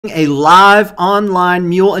a live online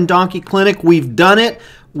mule and donkey clinic. We've done it.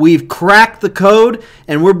 We've cracked the code,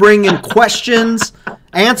 and we're bringing questions,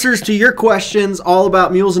 answers to your questions all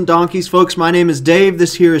about mules and donkeys. Folks, my name is Dave.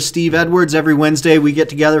 This here is Steve Edwards. Every Wednesday we get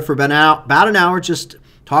together for about an hour just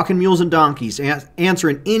talking mules and donkeys,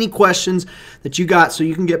 answering any questions that you got so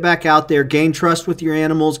you can get back out there, gain trust with your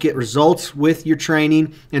animals, get results with your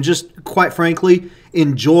training, and just, quite frankly,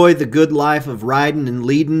 enjoy the good life of riding and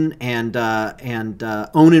leading and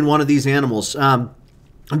owning one of these animals.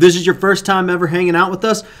 If this is your first time ever hanging out with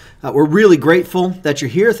us, we're really grateful that you're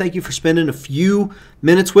here. Thank you for spending a few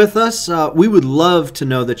minutes with us. We would love to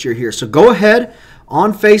know that you're here. So go ahead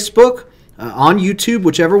on Facebook, on YouTube,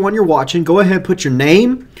 whichever one you're watching, go ahead and put your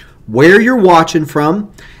name, where you're watching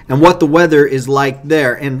from, and what the weather is like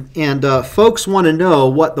there. And folks want to know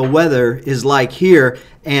what the weather is like here.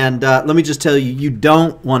 And let me just tell you, you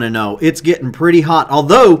don't want to know. It's getting pretty hot.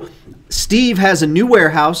 Although Steve has a new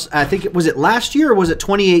warehouse. I think was it last year or was it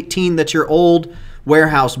 2018 that your old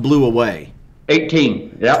warehouse blew away?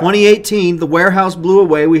 18, yeah. 2018, the warehouse blew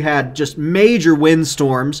away. We had just major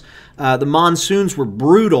windstorms. The monsoons were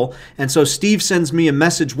brutal. And so Steve sends me a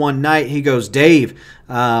message one night. He goes, Dave,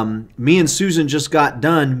 me and Susan just got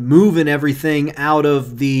done moving everything out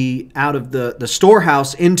of the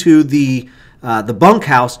storehouse into the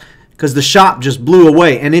bunkhouse because the shop just blew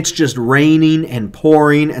away, and it's just raining and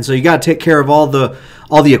pouring. And so you got to take care of all the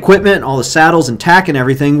equipment, all the saddles and tack and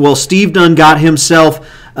everything. Well, Steve done got himself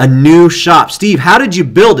a new shop. Steve, how did you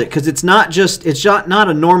build it? Because it's not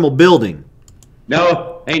a normal building.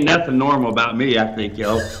 No, ain't nothing normal about me, I think,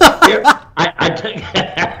 yo.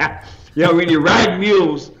 When you ride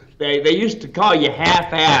mules, they used to call you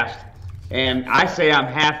half-assed, and I say I'm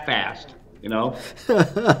half-fast, you know.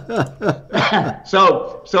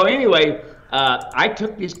 So anyway, I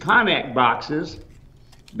took these Connex boxes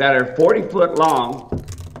that are 40 foot long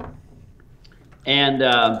and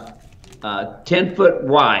 10 foot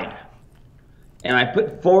wide, and I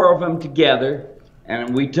put 4 of them together,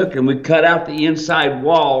 and we cut out the inside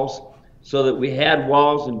walls so that we had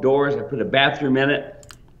walls and doors. I put a bathroom in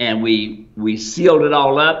it, and we sealed it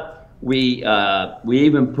all up. We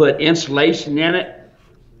even put insulation in it,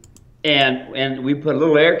 and we put a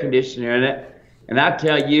little air conditioner in it. And I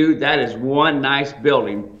tell you, that is one nice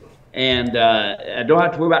building. And I don't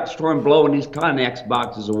have to worry about the storm blowing these Connex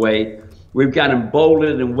boxes away. We've got them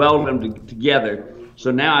bolted and welded them together.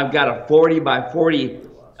 So now I've got a 40 by 40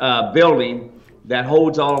 building that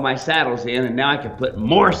holds all of my saddles in, and now I can put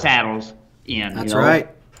more saddles in. That's right.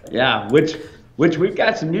 Yeah, which we've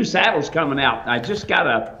got some new saddles coming out. I just got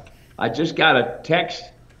a text.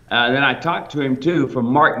 Then I talked to him too from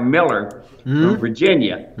Mark Miller from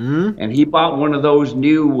Virginia, and he bought one of those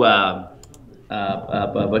new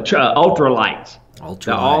ultralights.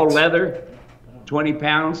 The all leather, 20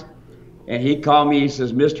 pounds. And he called me. He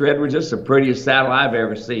says, "Mr. Edwards, this is the prettiest saddle I've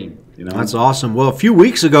ever seen." You know? That's awesome. Well, a few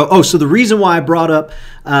weeks ago, so the reason why I brought up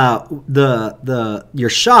your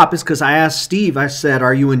shop is because I asked Steve. I said,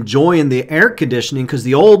 "Are you enjoying the air conditioning?" Because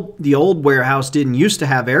the old warehouse didn't used to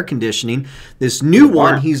have air conditioning. This new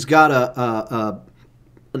one, he's got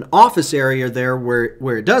an office area there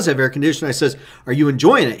where it does have air conditioning. I says, "Are you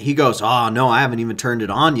enjoying it?" He goes, "Oh, no, I haven't even turned it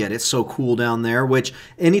on yet. It's so cool down there," which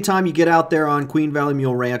anytime you get out there on Queen Valley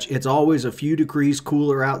Mule Ranch, it's always a few degrees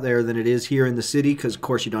cooler out there than it is here in the city because, of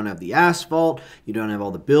course, you don't have the asphalt. You don't have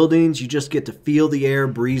all the buildings. You just get to feel the air,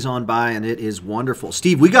 breeze on by, and it is wonderful.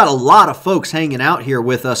 Steve, we got a lot of folks hanging out here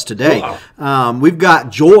with us today. Wow. We've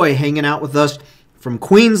got Joy hanging out with us from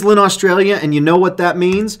Queensland, Australia, and you know what that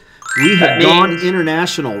means? We have gone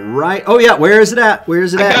international, right? Oh yeah, where is it at? Where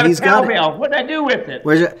is it at? He's got a cowbell. What'd I do with it?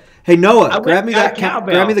 Where's it? Hey Noah, grab me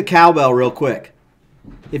the cowbell real quick.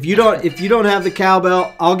 If you don't have the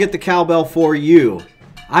cowbell, I'll get the cowbell for you.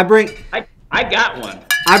 I got one.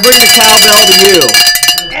 I bring the cowbell to you.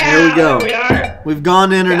 Yeah, there we go. There we are. We've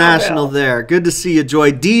gone international there. Good to see you,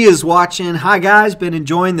 Joy. D is watching. Hi, guys. Been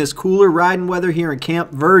enjoying this cooler riding weather here in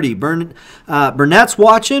Camp Verde. Burnett's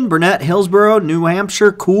watching. Burnett, Hillsboro, New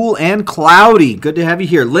Hampshire. Cool and cloudy. Good to have you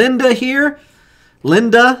here. Linda here.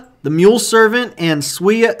 Linda, the mule servant, and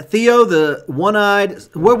Theo, the one-eyed.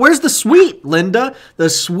 Where's the sweet, Linda? The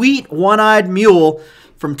sweet one-eyed mule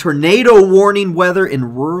from tornado warning weather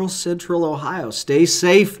in rural central Ohio. Stay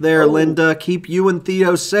safe there, Linda. Keep you and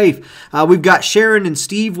Theo safe. We've got Sharon and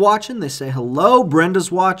Steve watching. They say hello.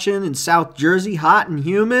 Brenda's watching in South Jersey, hot and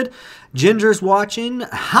humid. Ginger's watching.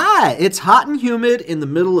 Hi, it's hot and humid in the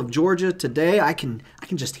middle of Georgia today. I can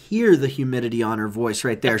just hear the humidity on her voice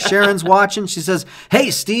right there. Sharon's watching. She says,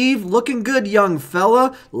 "Hey, Steve, looking good, young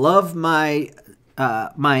fella. Love my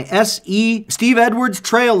SE Steve Edwards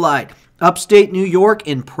trail light. upstate New York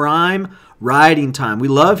in prime riding time. We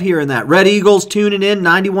love hearing that. Red Eagles tuning in,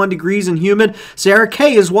 91 degrees and humid. Sarah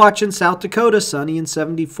K is watching South Dakota, sunny and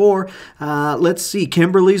 74. Let's see.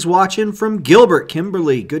 Kimberly's watching from Gilbert.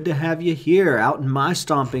 Kimberly, good to have you here out in my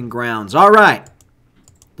stomping grounds. All right.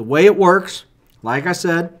 The way it works, like I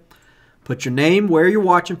said, put your name, where you're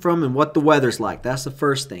watching from, and what the weather's like. That's the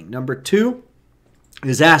first thing. Number 2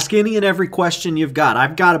 is ask any and every question you've got.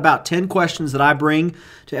 I've got about 10 questions that I bring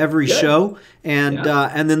to every show, and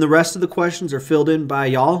then the rest of the questions are filled in by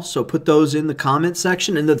y'all, so put those in the comment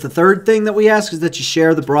section. And the third thing that we ask is that you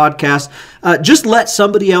share the broadcast. Just let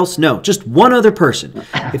somebody else know, just one other person.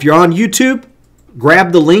 If you're on YouTube,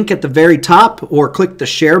 grab the link at the very top or click the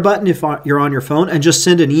share button if you're on your phone and just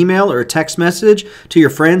send an email or a text message to your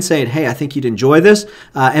friend saying, hey, I think you'd enjoy this.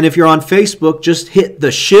 And if you're on Facebook, just hit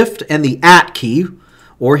the shift and the @ key,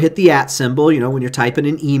 or hit the @ symbol, when you're typing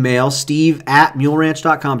an email,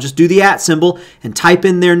 steve@muleranch.com. Just do the @ symbol and type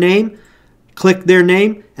in their name, click their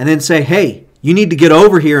name, and then say, hey, you need to get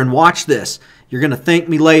over here and watch this. You're going to thank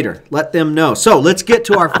me later. Let them know. So let's get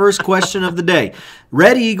to our first question of the day.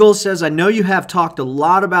 Red Eagle says, I know you have talked a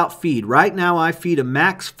lot about feed. Right now I feed a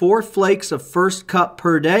max 4 flakes of first cup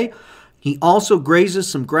per day. He also grazes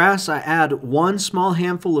some grass. I add 1 small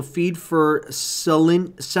handful of feed for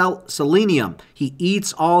selenium. He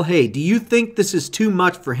eats all hay. Do you think this is too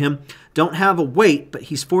much for him? Don't have a weight, but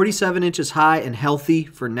he's 47 inches high and healthy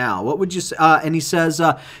for now. What would you say? And he says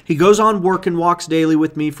he goes on work and walks daily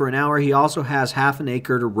with me for an hour. He also has half an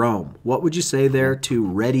acre to roam. What would you say there to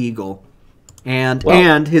Red Eagle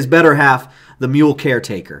and his better half, the mule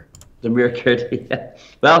caretaker? The mule caretaker.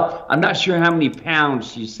 Well, I'm not sure how many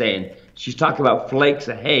pounds she's saying. She's talking about flakes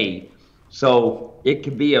of hay, so it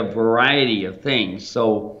could be a variety of things.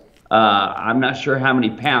 So I'm not sure how many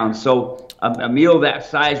pounds. So a mule that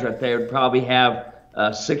size right there would probably have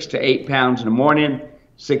 6 to 8 pounds in the morning,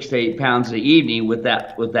 6 to 8 pounds in the evening with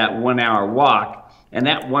that 1 hour walk. And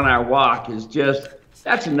that 1 hour walk is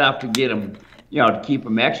that's enough to get them, to keep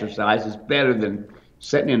them exercise. It's better than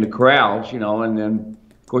sitting in the corrals, and then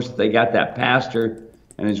of course if they got that pasture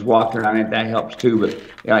and is walking around it, that helps too. But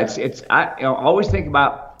I always think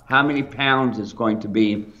about how many pounds it's going to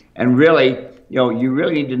be, and really, you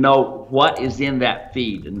really need to know what is in that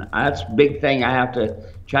feed, and that's a big thing I have to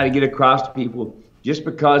try to get across to people. Just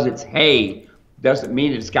because it's hay doesn't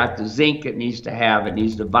mean it's got the zinc it needs to have. It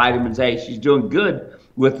needs the vitamins A. She's doing good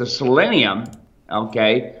with the selenium,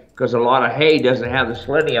 okay, because a lot of hay doesn't have the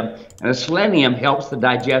selenium, and the selenium helps the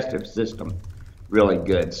digestive system really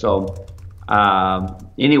good. So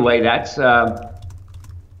anyway, that's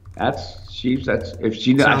if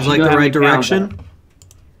she sounds like the right direction.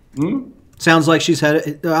 Sounds like she's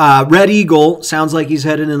headed. Red Eagle sounds like he's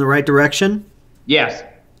headed in the right direction. Yes.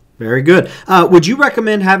 Very good. Would you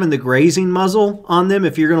recommend having the grazing muzzle on them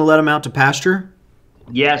if you're going to let them out to pasture?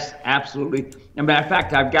 Yes, absolutely. As a matter of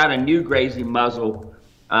fact, I've got a new grazing muzzle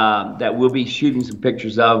that we'll be shooting some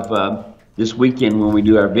pictures of this weekend when we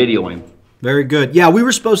do our videoing. Very good. Yeah, we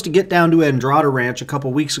were supposed to get down to Andrada Ranch a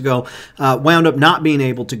couple weeks ago. Wound up not being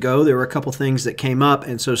able to go. There were a couple things that came up,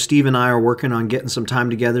 and so Steve and I are working on getting some time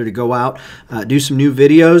together to go out, do some new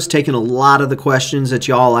videos, taking a lot of the questions that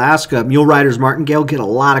y'all ask. Mule Riders Martingale get a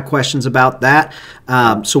lot of questions about that.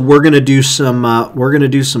 So we're gonna do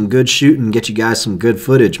some good shooting, get you guys some good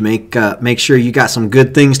footage. Make sure you got some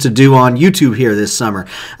good things to do on YouTube here this summer.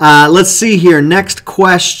 Let's see here. Next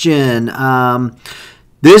question.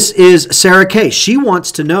 This is Sarah K. She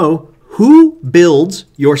wants to know who builds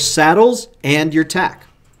your saddles and your tack.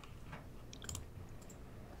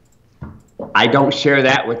 I don't share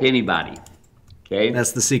that with anybody. Okay,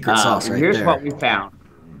 that's the secret sauce right here's there. What we found,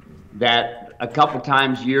 that a couple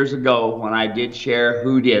times years ago when I did share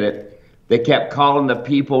who did it, they kept calling the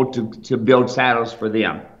people to build saddles for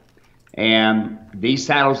them. And these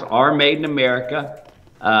saddles are made in America.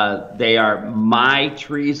 They are my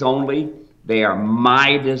trees only. They are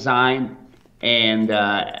my design,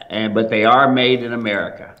 but they are made in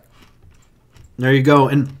America. There you go.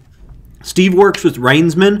 And Steve works with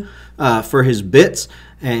Rainsman for his bits,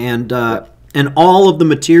 and all of the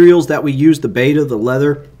materials that we use, the beta, the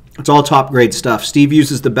leather, it's all top grade stuff. Steve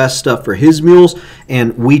uses the best stuff for his mules,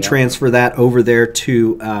 and we transfer that over there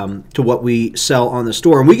to what we sell on the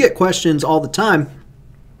store. And we get questions all the time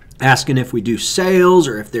asking if we do sales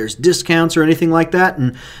or if there's discounts or anything like that.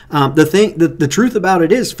 And the truth about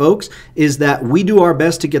it is, folks, is that we do our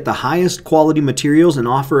best to get the highest quality materials and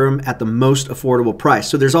offer them at the most affordable price.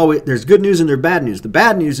 So there's good news and there's bad news. The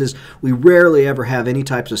bad news is we rarely ever have any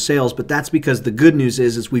types of sales, but that's because the good news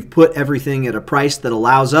is we've put everything at a price that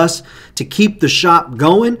allows us to keep the shop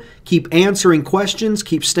going, keep answering questions,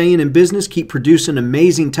 keep staying in business, keep producing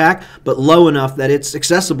amazing tack, but low enough that it's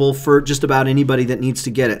accessible for just about anybody that needs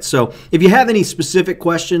to get it. So if you have any specific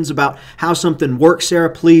questions about how something works, Sarah,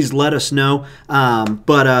 please let us know.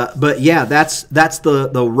 But yeah, that's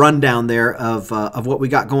the rundown there of what we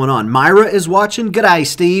got going on. Myra is watching. G'day,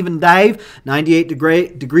 Steve and Dave. 98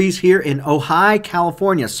 degrees here in Ojai,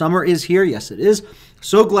 California. Summer is here. Yes, it is.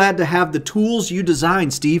 So glad to have the tools you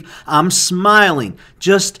designed, Steve. I'm smiling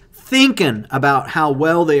just thinking about how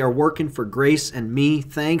well they are working for Grace and me.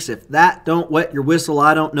 Thanks. If that don't wet your whistle,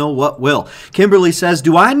 I don't know what will. Kimberly says,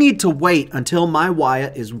 do I need to wait until my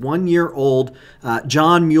Wyatt is 1 year old,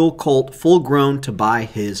 John Mule Colt, full grown, to buy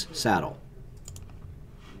his saddle?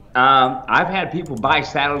 I've had people buy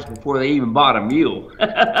saddles before they even bought a mule. I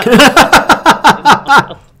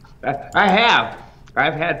have.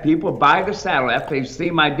 I've had people buy the saddle after they've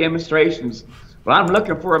seen my demonstrations. Well, I'm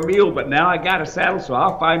looking for a mule, but now I got a saddle, so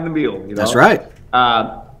I'll find the mule. You know? That's right.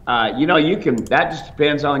 You know, you can. That just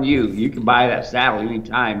depends on you. You can buy that saddle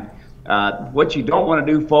anytime. What you don't want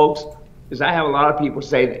to do, folks, is I have a lot of people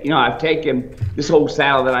say that, you know, I've taken this old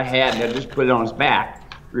saddle that I had and I just put it on his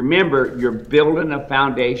back. Remember, you're building a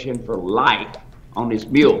foundation for life on this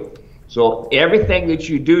mule. So everything that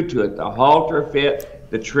you do to it, the halter fit,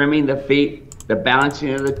 the trimming the feet, the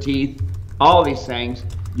balancing of the teeth, all these things,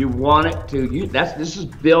 you want it to, this is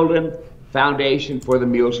building foundation for the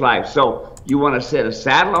mule's life. So you want to set a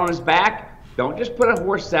saddle on his back. Don't just put a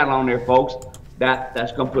horse saddle on there, folks.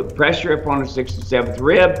 That's going to put pressure upon the 6th and 7th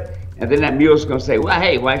rib, and then that mule's going to say, well,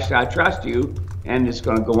 hey, why should I trust you? And it's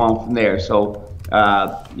going to go on from there. So,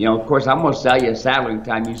 you know, of course, I'm going to sell you a saddle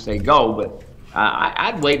anytime you say go, but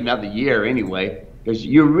I'd wait another year anyway, because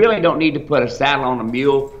you really don't need to put a saddle on a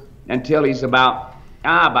mule until he's about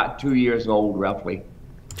 2 years old, roughly.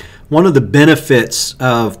 One of the benefits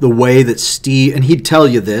of the way that Steve, and he'd tell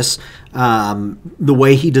you this, the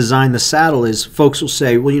way he designed the saddle is folks will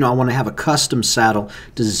say, well, you know, I want to have a custom saddle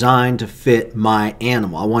designed to fit my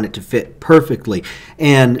animal. I want it to fit perfectly.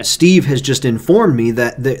 And Steve has just informed me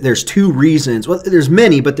that there's two reasons. Well, there's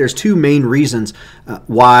many, but there's two main reasons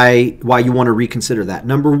why you want to reconsider that.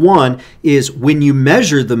 Number one is when you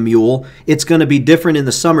measure the mule, it's going to be different in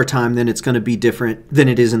the summertime than it's going to be different than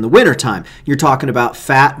it is in the wintertime. You're talking about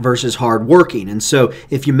fat versus hard working. And so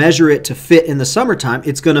if you measure it to fit in the summertime,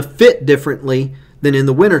 it's going to fit differently than in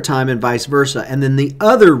the wintertime and vice versa. And then the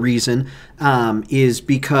other reason is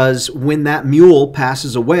because when that mule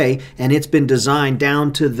passes away and it's been designed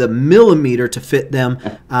down to the millimeter to fit them,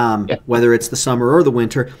 whether it's the summer or the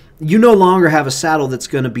winter, you no longer have a saddle that's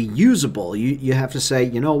going to be usable. You have to say,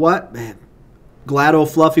 you know what, man, glad old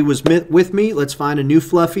Fluffy was with me. Let's find a new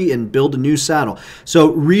Fluffy and build a new saddle.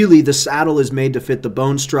 So really, the saddle is made to fit the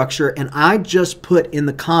bone structure. And I just put in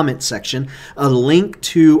the comment section a link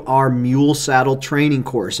to our mule saddle training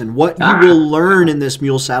course. And what you will learn in this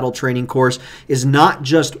mule saddle training course is not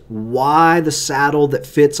just why the saddle that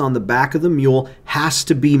fits on the back of the mule has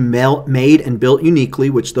to be made and built uniquely,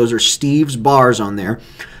 which those are Steve's bars on there,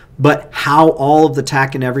 but how all of the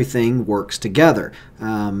tack and everything works together.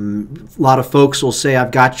 A lot of folks will say,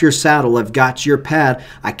 I've got your saddle, I've got your pad,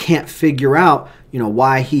 I can't figure out, you know,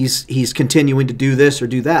 why he's continuing to do this or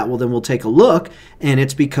do that. Well, then we'll take a look, and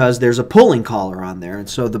it's because there's a pulling collar on there. And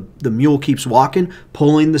so the mule keeps walking,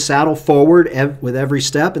 pulling the saddle forward with every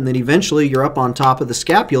step, and then eventually you're up on top of the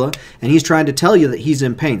scapula, and he's trying to tell you that he's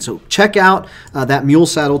in pain. So check out that mule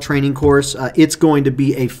saddle training course. It's going to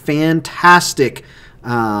be a fantastic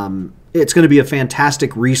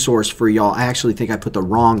resource for y'all. I actually think I put the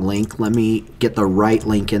wrong link. Let me get the right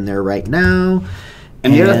link in there right now.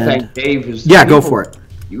 And the other thing, Dave, is go for it.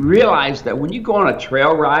 You realize that when you go on a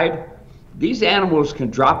trail ride, these animals can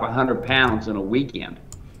drop 100 pounds in a weekend.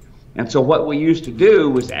 And so what we used to do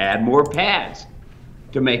was add more pads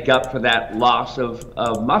to make up for that loss of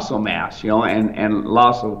muscle mass, you know, and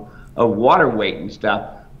loss of water weight and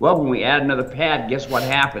stuff. Well, when we add another pad, guess what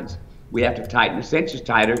happens? We have to tighten the cinches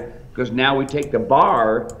tighter, because now we take the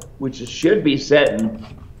bar, which should be sitting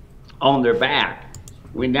on their back.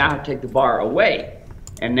 We now have to take the bar away.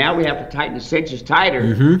 And now we have to tighten the cinches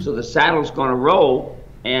tighter, so the saddle's going to roll,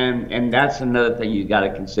 and that's another thing you got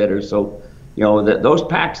to consider. So, you know, those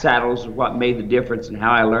pack saddles are what made the difference in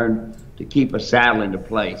how I learned to keep a saddle into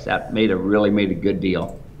place. That really made a good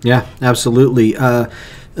deal. Yeah, absolutely.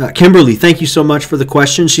 Kimberly, thank you so much for the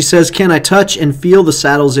question. She says, can I touch and feel the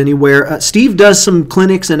saddles anywhere? Steve does some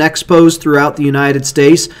clinics and expos throughout the United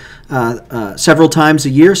States several times a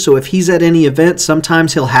year. So if he's at any event,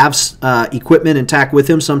 sometimes he'll have equipment and tack with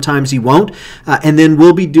him. Sometimes he won't. And then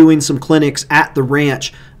we'll be doing some clinics at the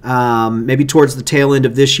ranch maybe towards the tail end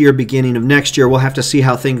of this year, beginning of next year. We'll have to see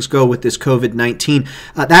how things go with this COVID-19.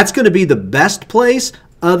 That's going to be the best place.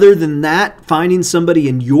 Other than that, finding somebody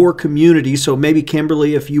in your community. So maybe,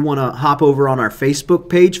 Kimberly, if you want to hop over on our Facebook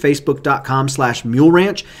page, facebook.com/Mule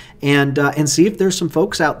Ranch, and see if there's some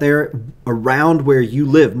folks out there around where you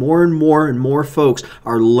live. More and more folks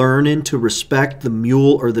are learning to respect the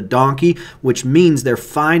mule or the donkey, which means they're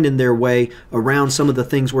finding their way around some of the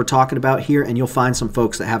things we're talking about here, and you'll find some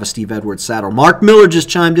folks that have a Steve Edwards saddle. Mark Miller just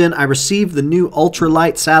chimed in. I received the new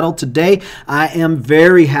ultralight saddle today. I am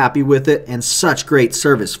very happy with it, and such great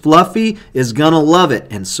service. Fluffy is gonna love it,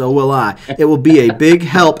 and so will I. It will be a big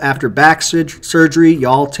help after back surgery.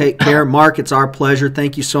 Y'all take care. Mark, it's our pleasure.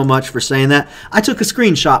 Thank you so much for saying that. I took a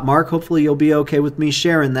screenshot, Mark. Hopefully you'll be okay with me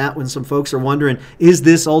sharing that when some folks are wondering, is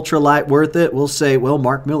this ultralight worth it? We'll say, well,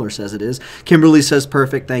 Mark Miller says it is. Kimberly says,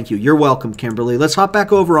 perfect. Thank you. You're welcome, Kimberly. Let's hop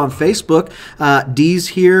back over on Facebook. Dee's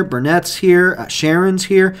here. Burnett's here. Sharon's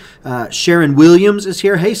here. Sharon Williams is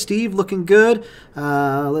here. Hey, Steve, looking good.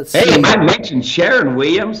 Let's see. Hey, I mentioned Sharon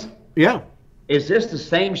Williams. Yeah. Is this the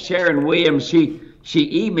same Sharon Williams? She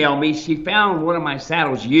emailed me. She found one of my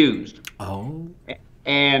saddles used. Oh.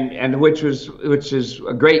 And which is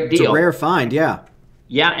a great deal. It's a rare find, yeah.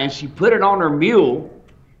 Yeah, and she put it on her mule,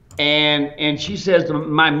 and she says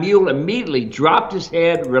my mule immediately dropped his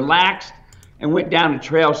head, relaxed, and went down the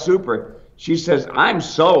trail super. She says, I'm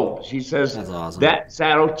sold. She says, that's awesome. That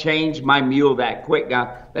saddle changed my mule that quick.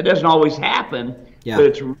 Now, that doesn't always happen, but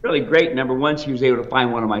it's really great. Number one, she was able to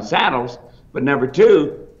find one of my saddles. But number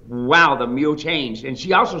two, wow, the mule changed. And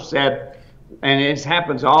she also said, and it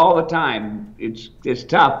happens all the time, it's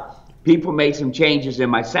tough. People made some changes in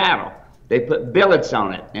my saddle. They put billets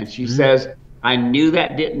on it. And she says, I knew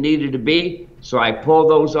that didn't need to be, so I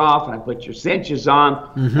pulled those off and I put your cinches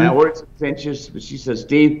on. And I ordered some cinches. But she says,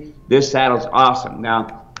 Steve, this saddle's awesome.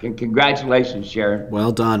 Now, congratulations, Sharon.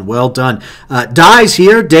 Well done, well done. Di's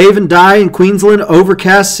here, Dave and Di in Queensland,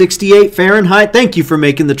 overcast 68 Fahrenheit. Thank you for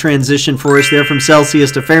making the transition for us there from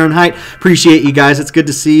Celsius to Fahrenheit. Appreciate you guys. It's good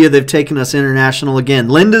to see you. They've taken us international again.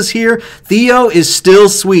 Linda's here. Theo is still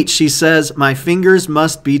sweet. She says, my fingers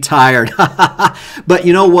must be tired. But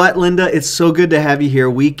you know what, Linda? It's so good to have you here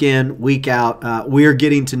week in, week out. We're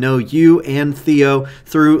getting to know you and Theo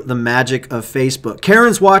through the magic of Facebook.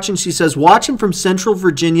 Karen's watching. She says, watching from Central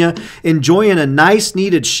Virginia, enjoying a nice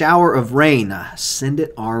needed shower of rain. Send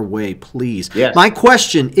it our way, please. Yes. My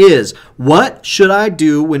question is, what should I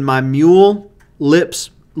do when my mule lips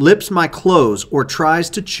my clothes or tries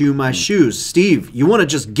to chew my shoes? Steve, you want to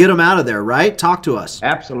just get them out of there, right? Talk to us.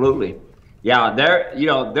 Absolutely. Yeah,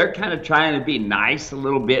 they're kind of trying to be nice a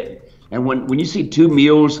little bit. And when you see two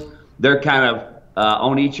mules, they're kind of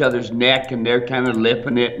on each other's neck, and they're kind of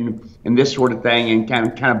lipping it and this sort of thing, and kind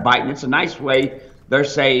of biting. It's a nice way. They're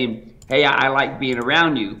saying, hey, I like being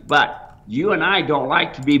around you, but you and I don't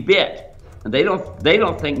like to be bit. And they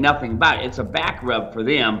don't think nothing about it. It's a back rub for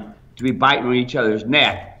them to be biting on each other's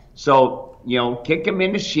neck. So, kick them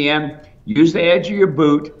in the shin, use the edge of your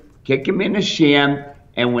boot, kick them in the shin,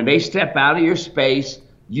 and when they step out of your space,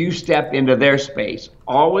 you step into their space.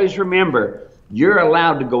 Always remember, you're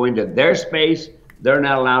allowed to go into their space. They're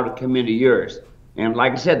not allowed to come into yours. And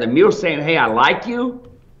like I said, the mule's saying, hey, I like you.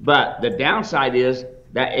 But the downside is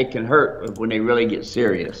that it can hurt when they really get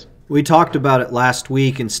serious. We talked about it last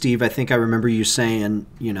week, and Steve, I think I remember you saying,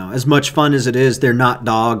 as much fun as it is, they're not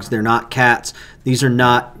dogs, they're not cats. These are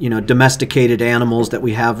not, domesticated animals that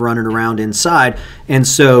we have running around inside. And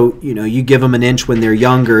so, you give them an inch when they're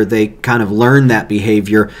younger, they kind of learn that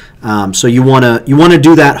behavior. So you want to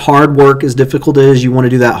do that hard work, as difficult as it is. You want to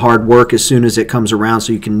do that hard work as soon as it comes around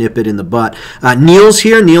so you can nip it in the butt. Neil's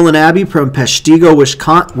here, Neil and Abby from Peshtigo,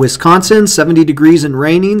 Wisconsin, 70 degrees and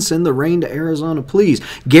raining. Send the rain to Arizona, please.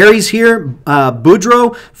 Gary's here,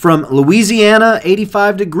 Boudreaux from Louisiana,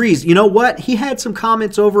 85 degrees. You know what? He had some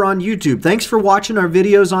comments over on YouTube. Thanks for watching our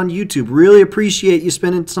videos on YouTube. Really appreciate you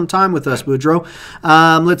spending some time with us, Boudreaux.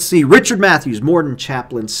 Let's see. Richard Matthews, Morden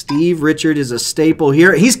Chaplain. Steve, Richard is a staple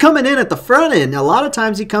here. He's coming in at the front end. A lot of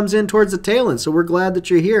times he comes in towards the tail end, so we're glad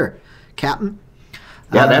that you're here. Captain?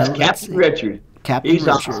 Yeah, that's Captain Richard. Captain He's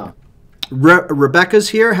Richard. awesome. Rebecca's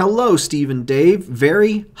here. Hello, Steve and Dave.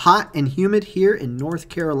 Very hot and humid here in North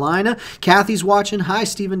Carolina. Kathy's watching. Hi,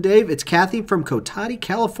 Steve and Dave. It's Kathy from Cotati,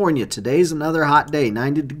 California. Today's another hot day,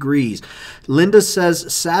 90 degrees. Linda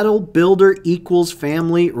says saddle builder equals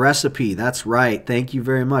family recipe. That's right. Thank you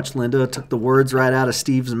very much, Linda. Took the words right out of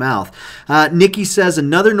Steve's mouth. Nikki says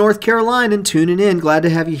another North Carolinian tuning in. Glad to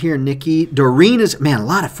have you here, Nikki. Doreen is, man, a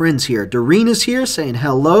lot of friends here. Doreen is here saying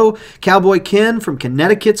hello. Cowboy Ken from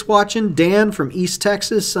Connecticut's watching. Dan from East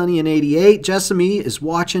Texas, sunny in 88. Jessamy is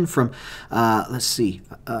watching from,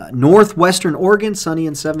 northwestern Oregon, sunny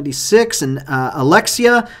in 76. And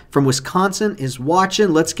Alexia from Wisconsin is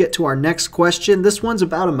watching. Let's get to our next question. This one's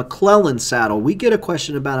about a McClellan saddle. We get a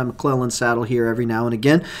question about a McClellan saddle here every now and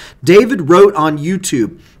again. David wrote on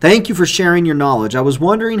YouTube, thank you for sharing your knowledge. I was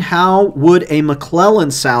wondering, how would a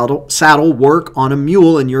McClellan saddle work on a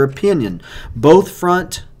mule in your opinion? Both back,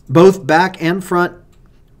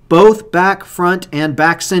 front, and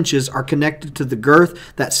back cinches are connected to the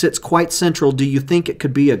girth that sits quite central. Do you think it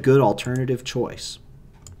could be a good alternative choice?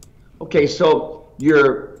 Okay, so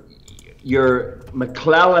your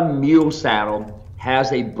McClellan mule saddle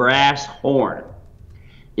has a brass horn.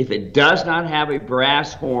 If it does not have a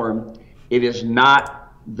brass horn, it is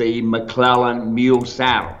not the McClellan mule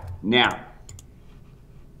saddle. Now,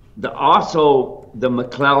 the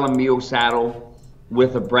McClellan mule saddle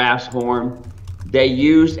with a brass horn, they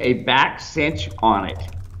used a back cinch on it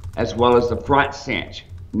as well as the front cinch.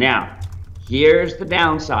 Now, here's the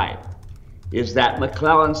downside, is that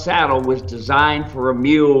McClellan saddle was designed for a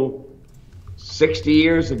mule 60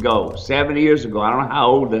 years ago, 70 years ago. I don't know how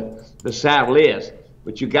old the saddle is,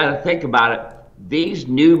 but you got to think about it. These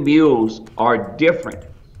new mules are different.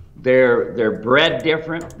 They're bred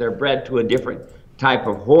different. They're bred to a different type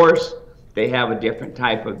of horse. They have a different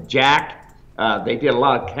type of jack. They did a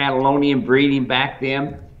lot of Catalonian breeding back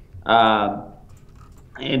then,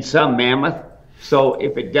 and some mammoth. So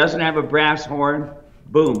if it doesn't have a brass horn,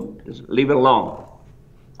 boom, just leave it alone.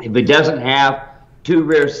 If it doesn't have two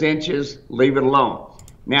rear cinches, leave it alone.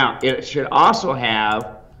 Now, it should also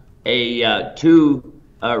have a two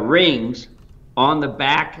rings on the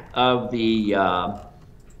back of the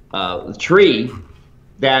tree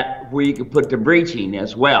that where you can put the breeching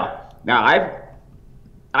as well. Now,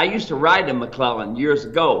 I used to ride a McClellan years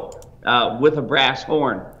ago with a brass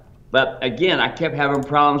horn, but again, I kept having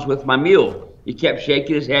problems with my mule. He kept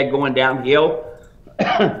shaking his head going downhill.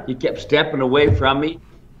 He kept stepping away from me,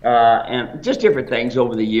 and just different things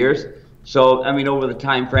over the years. So, I mean, over the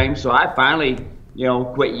time frame. So I finally,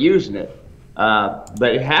 quit using it.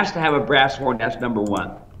 But it has to have a brass horn. That's number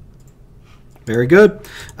one. Very good.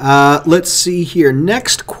 Let's see here.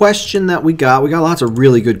 Next question that we got lots of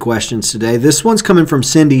really good questions today. This one's coming from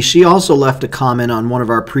Cindy. She also left a comment on one of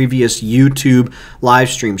our previous YouTube live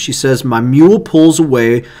streams. She says, my mule pulls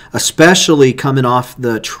away, especially coming off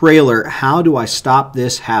the trailer. How do I stop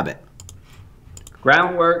this habit?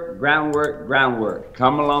 Groundwork, groundwork, groundwork.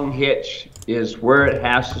 Come along hitch is where it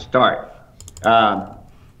has to start.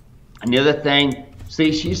 Another thing,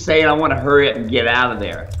 see, she's saying, I want to hurry up and get out of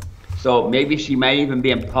there. So maybe she may even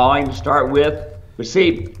be pawing to start with. But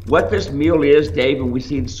see, what this mule is, Dave, and we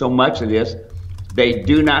see so much of this, they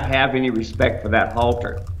do not have any respect for that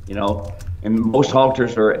halter, and most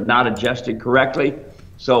halters are not adjusted correctly.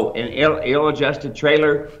 So an ill-adjusted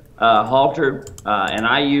trailer halter, and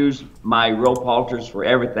I use my rope halters for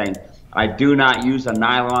everything. I do not use a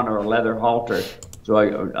nylon or a leather halter, so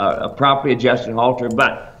a properly adjusted halter.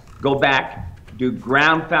 But go back, do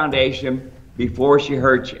ground foundation before she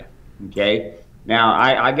hurts you. Okay. Now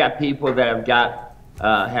I got people that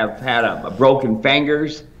have had a broken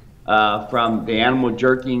fingers from the animal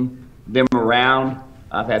jerking them around.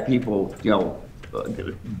 I've had people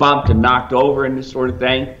bumped and knocked over and this sort of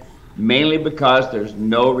thing, mainly because there's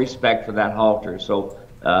no respect for that halter. So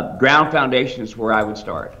ground foundation is where I would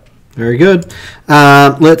start. Very good.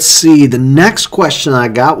 Let's see. The next question I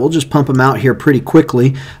got, we'll just pump them out here pretty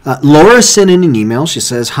quickly. Laura sent in an email. She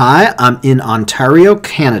says, hi, I'm in Ontario,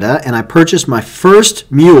 Canada, and I purchased my first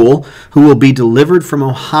mule who will be delivered from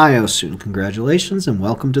Ohio soon. Congratulations and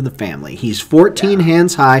welcome to the family. He's 14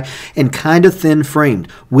 hands high and kind of thin framed.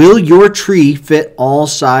 Will your tree fit all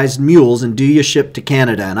sized mules, and do you ship to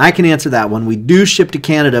Canada? And I can answer that one. We do ship to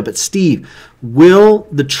Canada, but Steve, will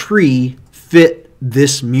the tree fit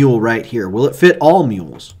this mule right here? Will it fit all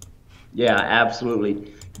mules? Yeah,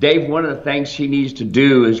 absolutely. Dave, one of the things she needs to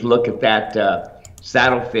do is look at that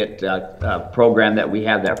saddle fit program that we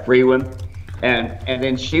have, that free one, and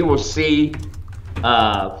then she will see 10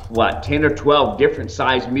 or 12 different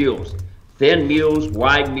size mules, thin mules,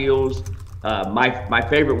 wide mules, My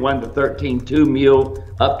favorite one, the 13-2 mule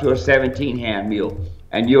up to a 17-hand mule.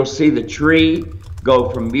 And you'll see the tree go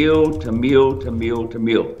from mule to mule to mule to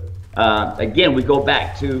mule. Again, we go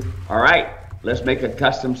back to, all right, let's make a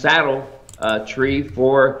custom saddle tree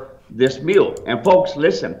for this mule. And folks,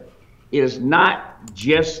 listen, it is not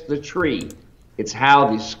just the tree. It's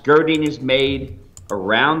how the skirting is made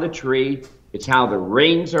around the tree. It's how the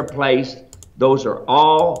rings are placed. Those are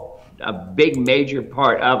all a big major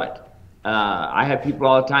part of it. I have people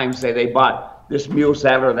all the time say they bought this mule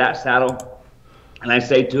saddle or that saddle, and I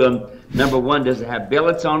say to them, number one, does it have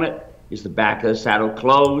billets on it? Is the back of the saddle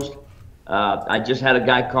closed? I just had a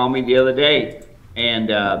guy call me the other day,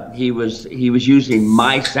 and he was using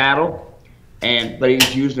my saddle, but he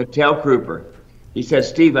was using a tail crooper. He said,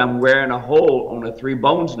 Steve, I'm wearing a hole on the 3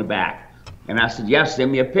 bones in the back. And I said, yeah,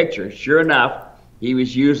 send me a picture. Sure enough, he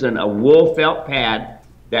was using a wool felt pad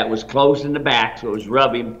that was closed in the back, so it was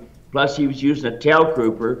rubbing. Plus, he was using a tail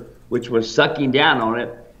crooper, which was sucking down on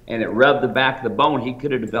it, and it rubbed the back of the bone. He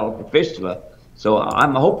could have developed a fistula. So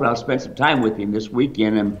I'm hoping I'll spend some time with him this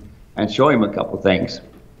weekend and show him a couple things.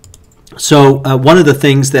 So one of the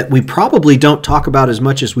things that we probably don't talk about as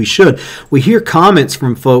much as we should, we hear comments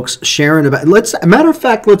from folks sharing about, matter of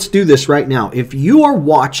fact, let's do this right now. If you are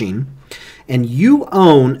watching and you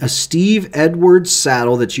own a Steve Edwards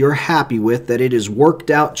saddle that you're happy with, that it is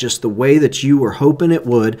worked out just the way that you were hoping it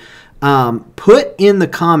would, put in the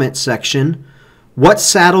comment section what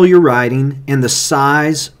saddle you're riding and the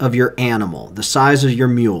size of your animal, the size of your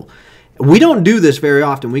mule. We don't do this very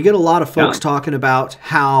often. We get a lot of folks talking about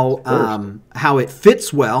how it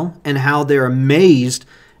fits well and how they're amazed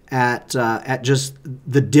at just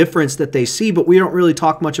the difference that they see, but we don't really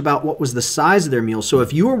talk much about what was the size of their mule. So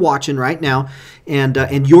if you are watching right now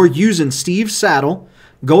and you're using Steve's saddle,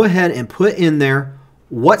 go ahead and put in there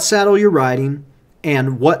what saddle you're riding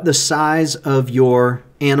and what the size of your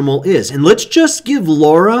animal is. And let's just give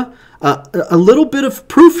Laura a little bit of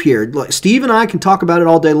proof here. Like Steve and I can talk about it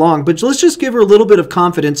all day long, but let's just give her a little bit of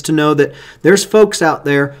confidence to know that there's folks out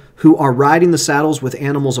there who are riding the saddles with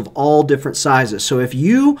animals of all different sizes. So if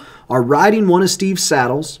you are riding one of Steve's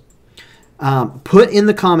saddles, put in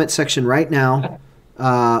the comment section right now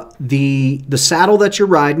the saddle that you're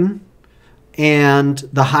riding and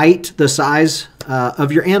the height, the size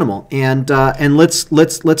of your animal, and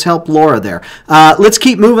let's help Laura there. Let's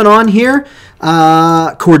keep moving on here.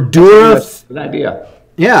 Cordura. Good idea.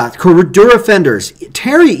 Yeah, Cordura fenders.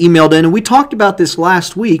 Terry emailed in, and we talked about this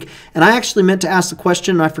last week, and I actually meant to ask the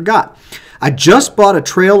question, and I forgot. I just bought a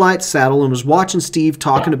trail light saddle and was watching Steve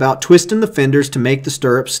talking about twisting the fenders to make the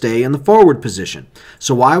stirrups stay in the forward position.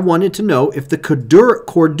 So I wanted to know if the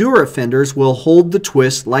Cordura fenders will hold the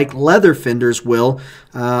twist like leather fenders will,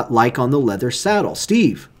 like on the leather saddle.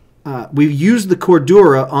 Steve, we've used the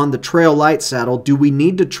Cordura on the trail light saddle. Do we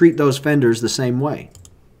need to treat those fenders the same way?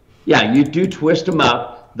 Yeah, you do twist them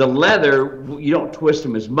up. The leather, you don't twist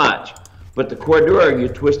them as much, but the Cordura, you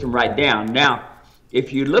twist them right down. Now,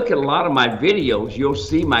 if you look at a lot of my videos, you'll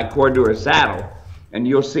see my Cordura saddle, and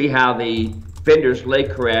you'll see how the fenders lay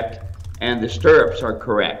correct and the stirrups are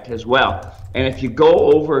correct as well. And if you go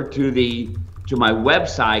over to my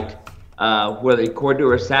website where the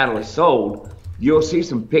Cordura saddle is sold, you'll see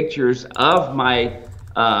some pictures of my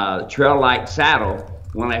trail light saddle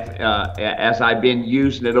when as I've been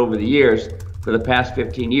using it over the years for the past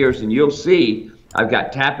 15 years, and you'll see I've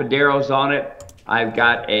got tapaderos on it. I've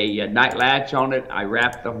got a night latch on it. I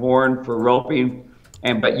wrap the horn for roping,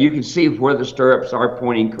 but you can see where the stirrups are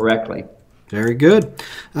pointing correctly. Very good.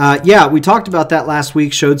 Yeah, we talked about that last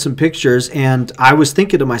week, showed some pictures, and I was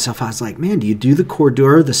thinking to myself, I was like, man, do you do the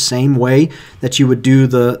Cordura the same way that you would do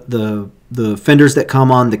the fenders that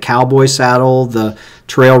come on the cowboy saddle, the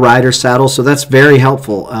trail rider saddle? So that's very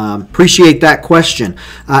helpful. Appreciate that question.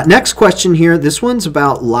 Next question here. This one's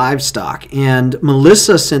about livestock. And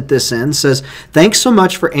Melissa sent this in, says, thanks so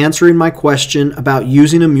much for answering my question about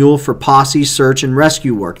using a mule for posse search and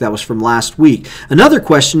rescue work. That was from last week. Another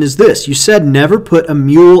question is this. You said never put a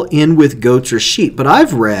mule in with goats or sheep, but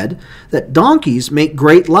I've read that donkeys make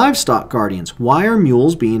great livestock guardians. Why are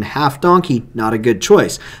mules being half donkey not a good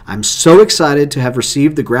choice? I'm so excited to have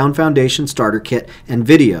received the Ground Foundation starter kit and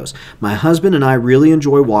videos. My husband and I really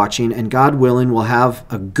enjoy watching, and God willing, we'll have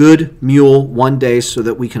a good mule one day so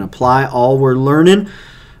that we can apply all we're learning.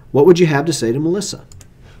 What would you have to say to Melissa?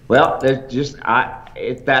 Well, there's just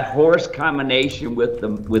it's that horse combination with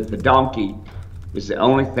the donkey is the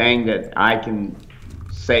only thing that I can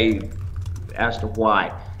say as to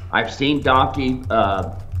why. I've seen donkey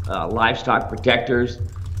livestock protectors.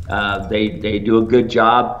 They do a good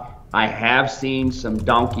job. I have seen some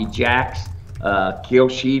donkey jacks kill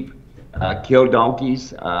sheep. kill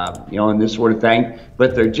donkeys, and this sort of thing.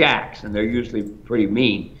 But they're jacks, and they're usually pretty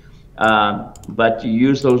mean. But you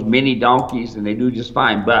use those mini donkeys, and they do just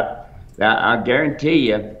fine. But I guarantee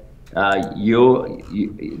you,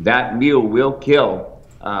 that mule will kill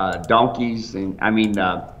donkeys, and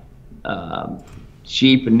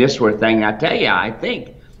sheep and this sort of thing. I tell you, I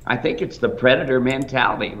think it's the predator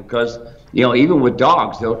mentality, because even with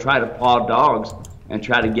dogs, they'll try to paw dogs and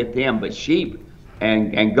try to get them, but sheep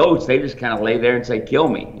and goats, they just kind of lay there and say, kill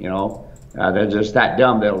me. They're just that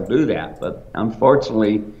dumb, they'll do that. But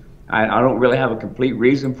unfortunately, I don't really have a complete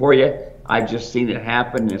reason for you. I've just seen it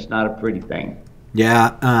happen, and it's not a pretty thing.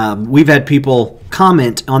 Yeah, we've had people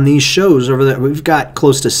comment on these shows over there. We've got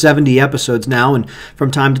close to 70 episodes now, and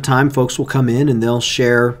from time to time, folks will come in and they'll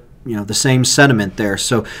share the same sentiment there.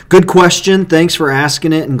 So good question. Thanks for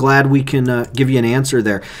asking it, and glad we can give you an answer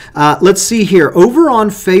there. Let's see here. Over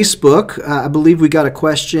on Facebook, I believe we got a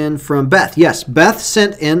question from Beth. Yes, Beth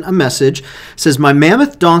sent in a message. Says, my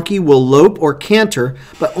mammoth donkey will lope or canter,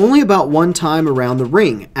 but only about one time around the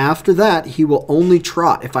ring. After that, he will only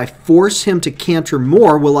trot. If I force him to canter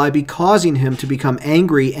more, will I be causing him to become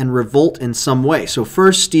angry and revolt in some way? So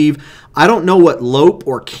first, Steve, I don't know what lope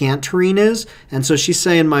or cantering is, and so she's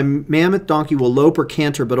saying my mammoth donkey will lope or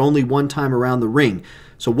canter, but only one time around the ring.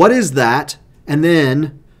 So what is that? And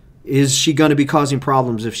then, is she going to be causing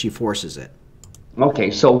problems if she forces it?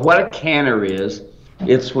 Okay, so what a canter is,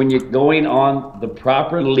 it's when you're going on the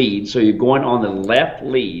proper lead, so you're going on the left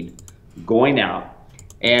lead, going out,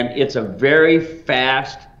 and it's a very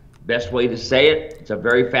fast, best way to say it, it's a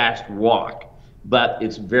very fast walk, but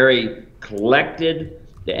it's very collected.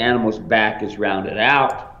 The animal's back is rounded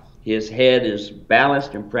out, his head is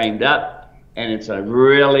balanced and framed up, and it's a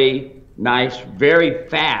really nice, very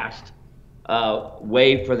fast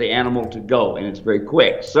way for the animal to go, and it's very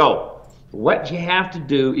quick. So what you have to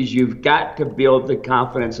do is you've got to build the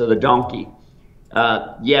confidence of the donkey.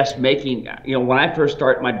 Yes, when I first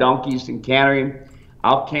start my donkeys and cantering,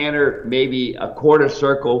 I'll canter maybe a quarter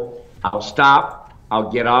circle, I'll stop,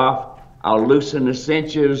 I'll get off, I'll loosen the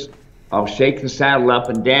cinches, I'll shake the saddle up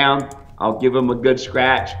and down, I'll give them a good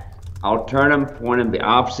scratch, I'll turn them, point them the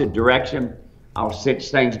opposite direction, I'll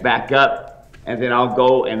cinch things back up, and then I'll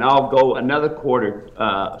go another quarter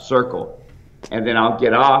circle, and then I'll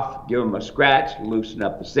get off, give them a scratch, loosen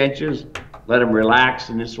up the cinches, let them relax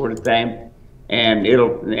and this sort of thing, and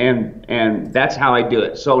and that's how I do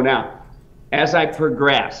it. So now, as I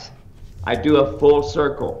progress, I do a full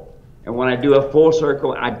circle, and when I do a full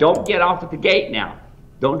circle, I don't get off at the gate now.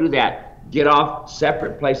 Don't do that. Get off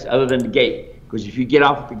separate place other than the gate, because if you get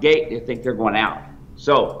off at the gate, they think they're going out.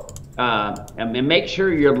 So, and make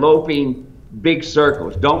sure you're loping big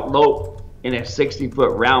circles. Don't lope in a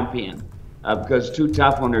 60-foot round pen, because it's too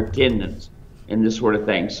tough on their tendons and this sort of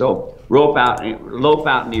thing. So lope out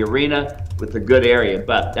in the arena with a good area.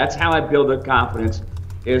 But that's how I build their confidence,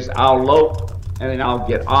 is I'll lope, and then I'll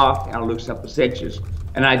get off, and I'll loosen up the cinches.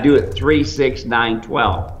 And I do it 3, 6, 9,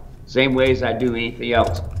 12. Same way as I do anything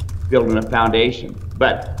else, building a foundation.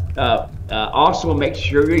 But also make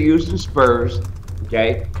sure you're using spurs,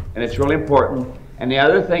 okay? And it's really important. And the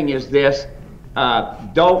other thing is this,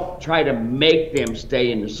 don't try to make them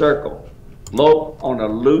stay in the circle. Lope on a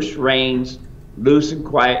loose reins, loose and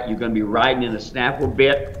quiet. You're gonna be riding in a snaffle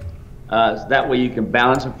bit. So that way you can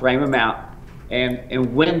balance and frame them out.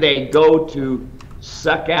 And when they go to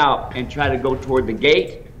suck out and try to go toward the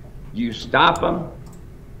gate, you stop them,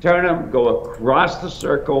 turn them, go across the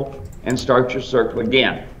circle, and start your circle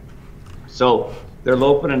again. So they're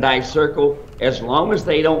loping a nice circle, as long as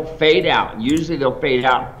they don't fade out. Usually they'll fade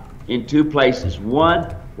out in two places. One,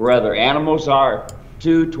 where other animals are,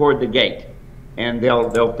 two, toward the gate. And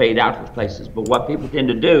they'll fade out to those places. But what people tend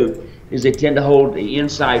to do is they tend to hold the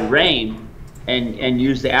inside rein and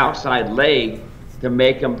use the outside leg to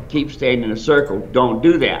make them keep staying in a circle. Don't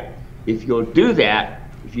do that. If you'll do that,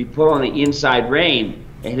 if you pull on the inside rein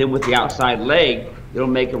and hit them with the outside leg, it'll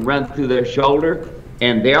make them run through their shoulder,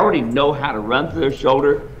 and they already know how to run through their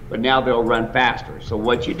shoulder, but now they'll run faster. So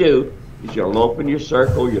what you do is you're loping your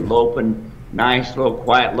circle, you're loping nice little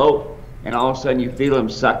quiet lope, and all of a sudden you feel them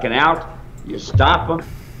sucking out, you stop them,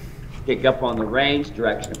 pick up on the reins,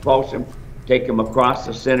 direction and propulsion, take them across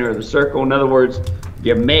the center of the circle. In other words,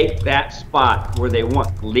 you make that spot where they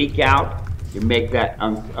want to leak out, you make that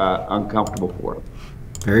uncomfortable for them.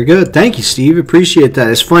 Very good. Thank you, Steve. Appreciate that.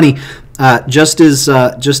 It's funny. Just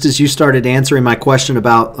as you started answering my question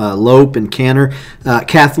about Lope and Canner,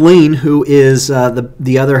 Kathleen, who is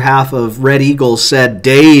the other half of Red Eagle, said,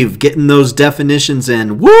 "Dave, getting those definitions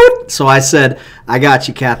in." Woo! So I said, "I got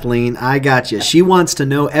you, Kathleen. I got you." She wants to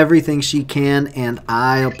know everything she can, and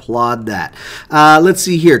I applaud that. Let's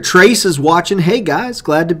see here. Trace is watching. Hey guys,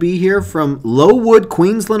 glad to be here from Lowood,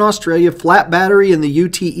 Queensland, Australia. Flat battery in the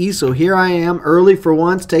UTE. So here I am, early for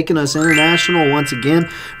once, taking us international once again.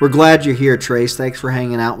 We're glad you're here, Trace. Thanks for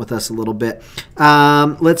hanging out with us a little bit.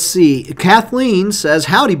 Let's see. Kathleen says,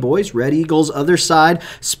 "Howdy, boys. Red Eagle's other side."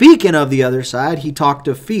 Speaking of the other side, he talked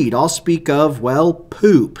of feed. I'll speak of, well,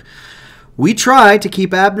 poop. We try to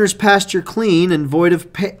keep Abner's pasture clean and void of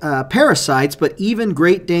parasites, but even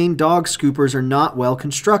Great Dane dog scoopers are not well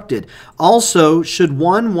constructed. Also, should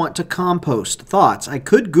one want to compost? Thoughts? I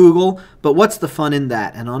could Google, but what's the fun in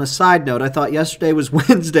that? And on a side note, I thought yesterday was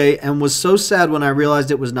Wednesday and was so sad when I realized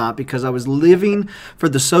it was not, because I was living for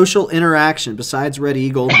the social interaction, besides Red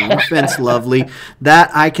Eagle, no offense, lovely, that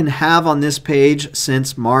I can have on this page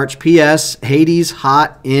since March. P.S. Hades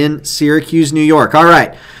hot in Syracuse, New York. All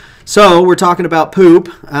right. So we're talking about poop.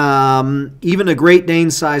 Even a Great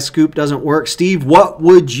Dane size scoop doesn't work. Steve, what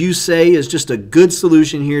would you say is just a good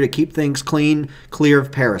solution here to keep things clean, clear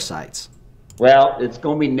of parasites? Well, it's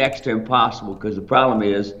going to be next to impossible, because the problem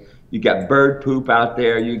is you got bird poop out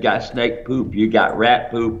there, you got snake poop, you got rat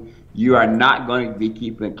poop. You are not going to be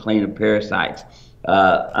keeping it clean of parasites.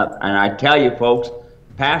 And I tell you, folks,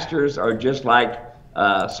 pastures are just like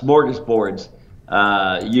smorgasbords.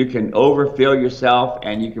 You can overfill yourself,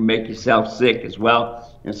 and you can make yourself sick as well,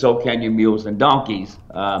 and so can your mules and donkeys.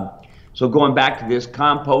 So going back to this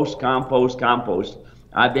compost.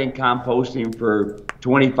 I've been composting for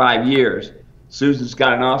 25 years. Susan's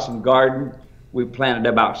got an awesome garden. We planted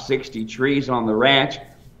about 60 trees on the ranch,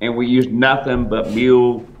 and we used nothing but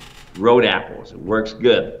mule road apples. It works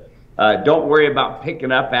good. Don't worry about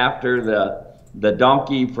picking up after the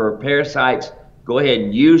donkey for parasites. Go ahead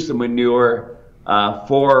and use the manure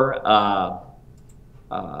for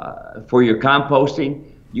your composting.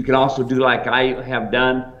 You can also do like I have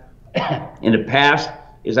done in the past,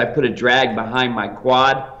 is I put a drag behind my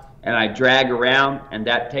quad and I drag around, and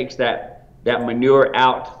that takes that manure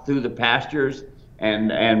out through the pastures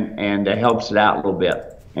and helps it out a little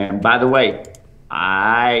bit. And by the way,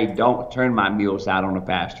 I don't turn my mules out on the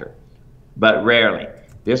pasture, but rarely.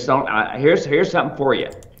 Here's something for you.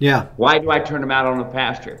 Yeah. Why do I turn them out on the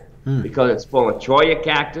pasture? Because it's full of cholla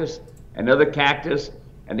cactus and other cactus,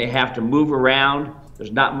 and they have to move around.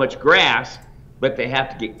 There's not much grass, but they have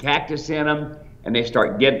to get cactus in them, and they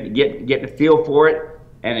start getting a feel for it,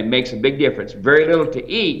 and it makes a big difference. Very little to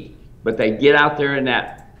eat, but they get out there in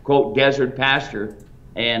that, quote, desert pasture,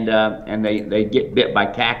 and they get bit by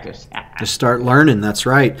cactus. Just start learning. That's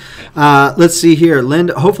right. Let's see here.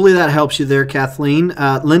 Linda, hopefully that helps you there, Kathleen.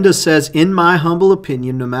 Linda says, in my humble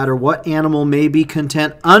opinion, no matter what animal may be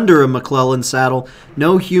content under a McClellan saddle,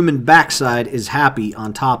 no human backside is happy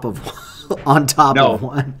on top of of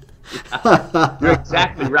one. You're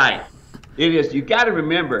exactly right. It is. You got to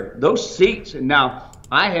remember those seats. Now,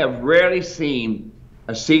 I have rarely seen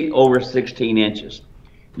a seat over 16 inches.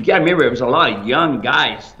 You got to remember, it was a lot of young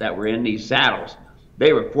guys that were in these saddles.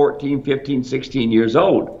 They were 14, 15, 16 years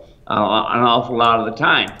old an awful lot of the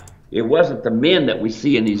time. It wasn't the men that we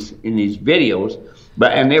see in these videos,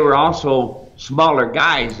 and they were also smaller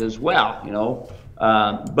guys as well, you know.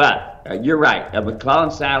 But you're right. A McClellan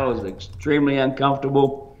saddle is extremely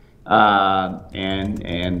uncomfortable, yeah.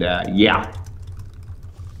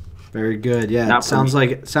 Very good. Yeah, it sounds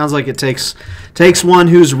like it takes one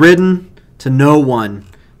who's ridden to know one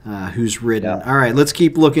who's ridden. Yeah. All right, let's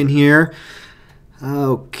keep looking here.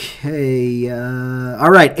 Okay.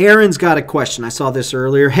 All right, Aaron's got a question. I saw this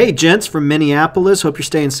earlier. Hey, gents from Minneapolis. Hope you're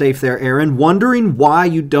staying safe there, Aaron. Wondering why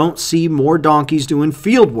you don't see more donkeys doing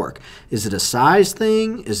field work. Is it a size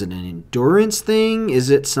thing? Is it an endurance thing?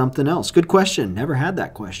 Is it something else? Good question. Never had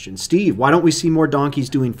that question. Steve, why don't we see more donkeys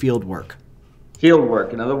doing field work? Field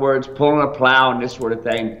work, in other words, pulling a plow and this sort of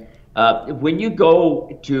thing. When you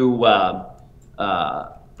go to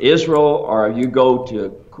Israel, or you go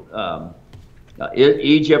to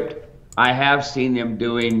Egypt, I have seen them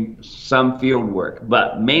doing some field work,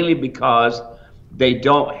 but mainly because they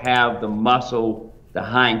don't have the muscle, the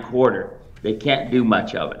hind quarter. They can't do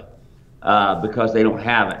much of it because they don't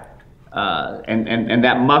have it. And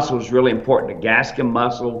that muscle is really important, the gaskin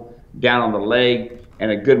muscle down on the leg and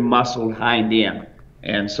a good muscle hind end.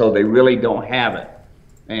 And so they really don't have it.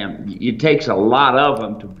 And it takes a lot of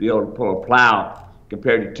them to be able to pull a plow.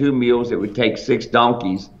 Compared to 2 mules, it would take 6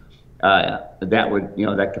 donkeys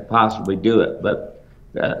that could possibly do it. But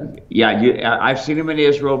Yeah, I've seen them in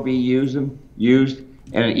Israel be used, and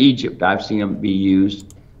in Egypt I've seen them be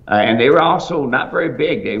used, and they were also not very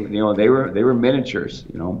big. They were miniatures.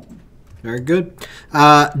 Very good.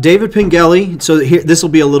 David Pingelli. So here, this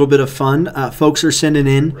will be a little bit of fun. Folks are sending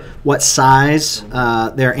in what size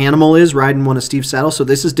their animal is riding one of Steve's saddles. So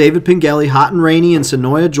this is David Pingelli, hot and rainy in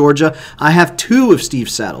Sonoya, Georgia. I have 2 of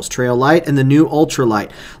Steve's saddles, Trail Light and the new Ultra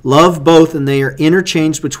Light. Love both, and they are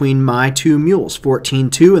interchanged between my 2 mules,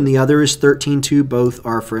 14.2 and the other is 13.2. Both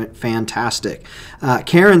are fantastic.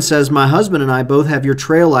 Karen says, my husband and I both have your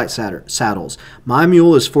Trail Light saddles. My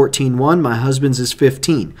mule is 14.1, my husband's is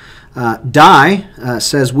 15.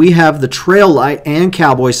 Says, we have the Trail Light and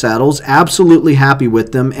Cowboy saddles, absolutely happy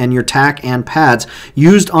with them, and your tack and pads,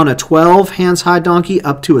 used on a 12 hands high donkey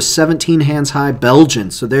up to a 17 hands high Belgian.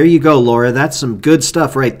 So there you go, Laura. That's some good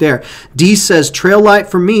stuff right there. D says, Trail Light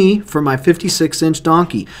for me for my 56-inch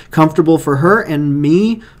donkey. Comfortable for her and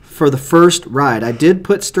me for the first ride. I did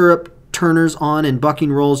put stirrup turners on and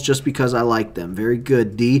bucking rolls just because I like them. Very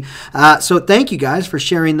good, D. So thank you guys for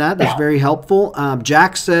sharing that. That's very helpful.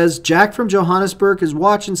 Jack says, Jack from Johannesburg is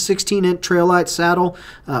watching 16-inch Trail Light saddle.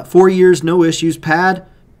 4 years, no issues. Pad,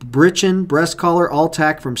 britchin, breast collar, all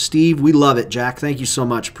tack from Steve. We love it, Jack. Thank you so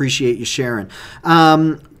much. Appreciate you sharing.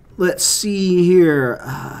 Let's see here.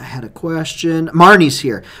 I had a question. Marnie's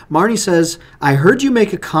here. Marnie says, I heard you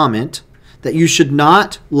make a comment that you should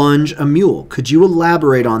not lunge a mule. Could you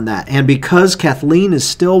elaborate on that? And because Kathleen is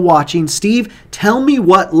still watching, Steve, tell me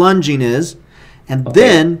what lunging is, and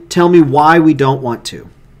then tell me why we don't want to.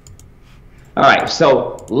 All right,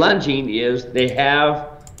 so lunging is they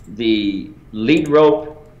have the lead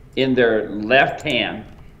rope in their left hand,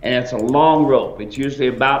 and it's a long rope. It's usually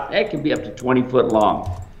it can be up to 20 foot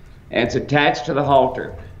long, and it's attached to the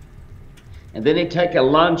halter. And then they take a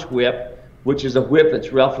lunge whip, which is a whip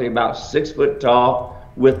that's roughly about 6 foot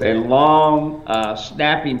tall with a long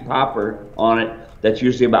snapping popper on it that's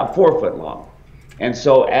usually about 4 foot long. And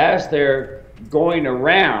so as they're going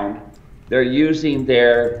around, they're using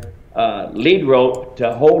their lead rope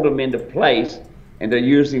to hold them into place, and they're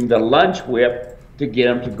using the lunge whip to get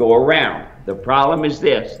them to go around. The problem is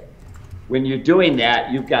this: when you're doing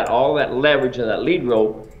that, you've got all that leverage of that lead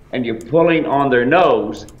rope, and you're pulling on their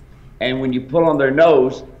nose, and when you pull on their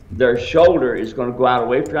nose, their shoulder is going to go out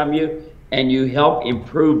away from you, and you help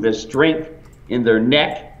improve the strength in their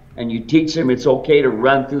neck, and you teach them it's okay to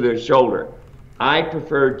run through their shoulder. I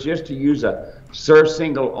prefer just to use a surf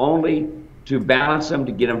single only to balance them,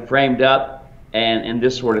 to get them framed up, and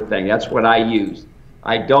this sort of thing. That's what I use.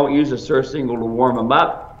 I don't use a surf single to warm them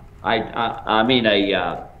up. I mean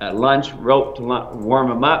a lunge rope to warm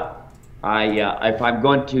them up. If I'm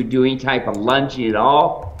going to do any type of lunging at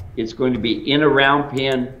all, it's going to be in a round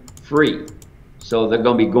pen free. So they're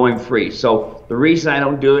going to be going free. So the reason I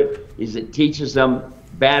don't do it is it teaches them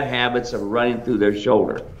bad habits of running through their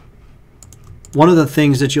shoulder. One of the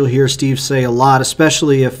things that you'll hear Steve say a lot,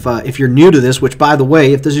 especially if you're new to this, which, by the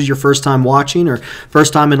way, if this is your first time watching or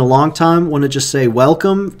first time in a long time, I want to just say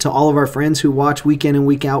welcome to all of our friends who watch week in and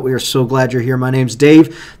week out. We are so glad you're here. My name's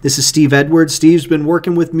Dave. This is Steve Edwards. Steve's been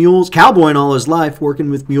working with mules, cowboying all his life, working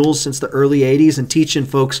with mules since the early 80s and teaching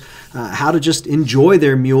folks how to just enjoy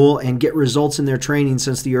their mule and get results in their training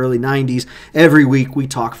since the early 90s. Every week we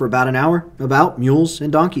talk for about an hour about mules and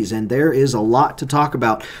donkeys, and there is a lot to talk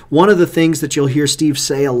about. One of the things that you'll hear Steve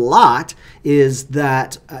say a lot is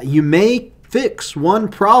that you may fix one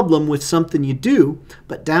problem with something you do,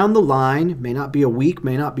 but down the line, may not be a week,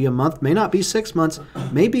 may not be a month, may not be 6 months,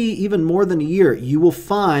 maybe even more than a year, you will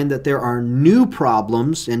find that there are new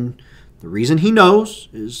problems, and the reason he knows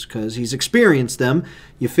is because he's experienced them.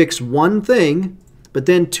 You fix one thing, but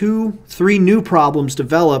then 2, 3 new problems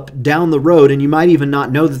develop down the road, and you might even not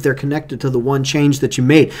know that they're connected to the one change that you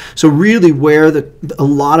made. So really where a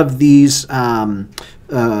lot of these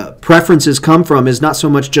preferences come from is not so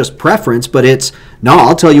much just preference, but it's, no,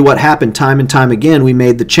 I'll tell you what happened time and time again. We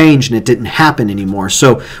made the change and it didn't happen anymore.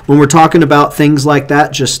 So when we're talking about things like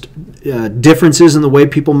that, just differences in the way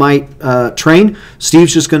people might train,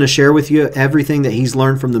 Steve's just going to share with you everything that he's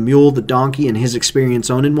learned from the mule, the donkey, and his experience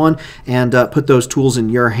owning one, and put those tools in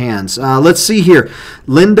your hands. Let's see here.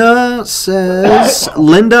 Linda says,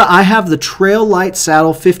 Linda, I have the Trail Light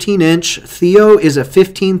saddle, 15-inch. Theo is a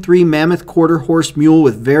 15.3 Mammoth quarter horse mule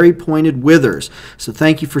with very pointed withers. So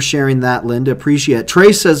thank you for sharing that, Linda. Appreciate it.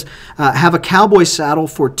 Trey says, have a cowboy saddle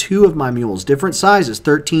for 2 of my mules, different sizes,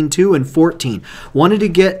 13.2 and 14. Wanted to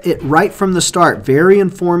get it right from the start. Very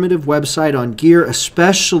informative website on gear,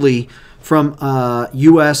 especially from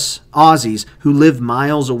U.S. Aussies who live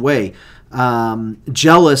miles away.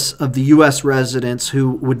 jealous of the U.S. residents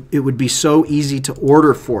who it would be so easy to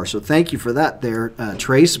order for. So thank you for that there,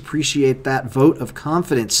 Trace. Appreciate that vote of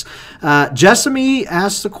confidence. Jessamy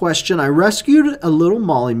asked the question, I rescued a little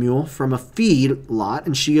Molly mule from a feed lot,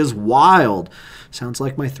 and she is wild. Sounds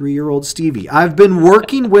like my 3-year-old Stevie. I've been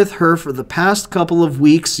working with her for the past couple of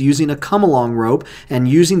weeks using a come-along rope and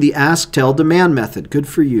using the ask, tell, demand method. Good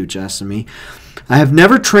for you, Jessamy. I have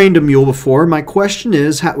never trained a mule before. My question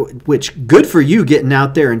is, good for you getting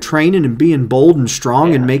out there and training and being bold and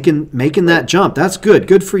strong and making that jump. That's good.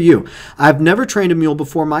 Good for you. I've never trained a mule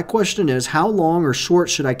before. My question is, how long or short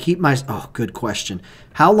should I keep my... Oh, good question.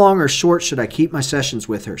 How long or short should I keep my sessions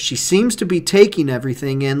with her? She seems to be taking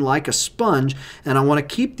everything in like a sponge, and I want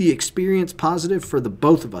to keep the experience positive for the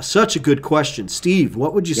both of us. Such a good question. Steve,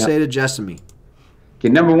 what would you say to Jessamy? Okay,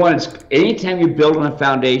 number one, it's anytime you're building a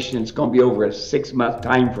foundation, it's going to be over a 6-month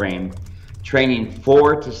time frame, training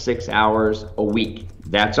 4 to 6 hours a week.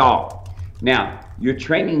 That's all. Now, your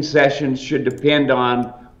training sessions should depend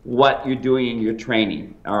on what you're doing in your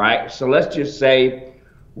training. All right, so let's just say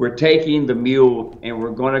we're taking the mule and we're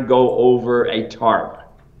going to go over a tarp.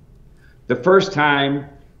 The first time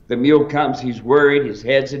the mule comes, he's worried, his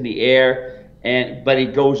head's in the air, but he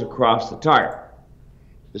goes across the tarp.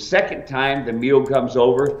 The second time the mule comes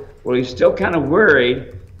over, well, he's still kind of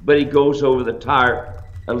worried, but he goes over the tarp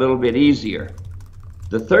a little bit easier.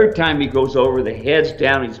 The third time he goes over, the head's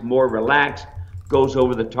down, he's more relaxed, goes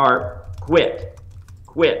over the tarp, quit.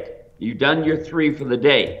 You've done your 3 for the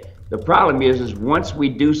day. The problem is once we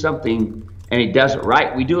do something and he does it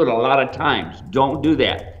right, we do it a lot of times. Don't do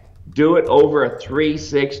that. Do it over a 3,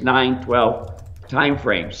 6, 9, 12 time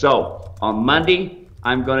frame. So on Monday,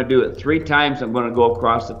 I'm going to do it 3 times. I'm going to go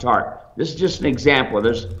across the tarp. This is just an example.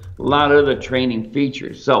 There's a lot of other training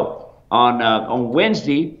features. So on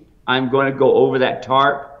Wednesday, I'm going to go over that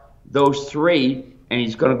tarp, those 3, and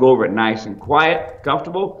he's going to go over it nice and quiet,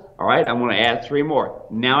 comfortable. All right, I'm going to add 3 more.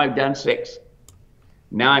 Now I've done 6.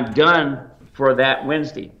 Now I'm done for that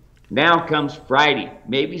Wednesday. Now comes Friday,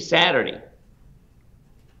 maybe Saturday.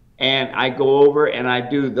 And I go over and I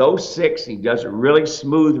do those 6. He does it really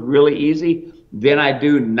smooth, really easy. Then I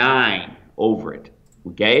do 9 over it,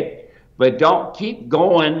 okay? But don't keep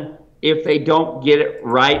going if they don't get it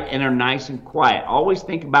right and are nice and quiet. Always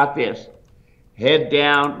think about this. Head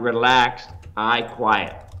down, relaxed, eye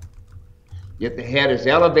quiet. If the head is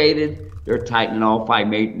elevated, they're tightening all 5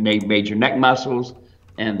 major neck muscles,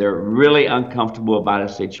 and they're really uncomfortable about a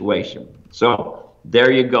situation. So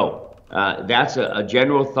there you go. That's a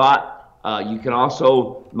general thought. You can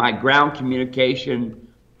also, my ground communication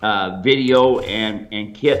video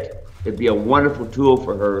and kit, it'd be a wonderful tool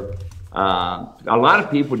for her. A lot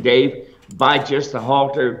of people, Dave, buy just the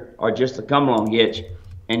halter or just the come-along hitch,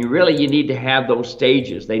 and really you need to have those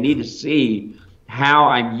stages. They need to see how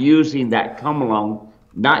I'm using that come-along,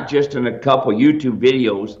 not just in a couple YouTube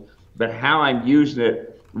videos, but how I'm using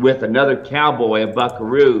it with another cowboy, a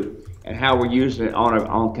buckaroo, and how we're using it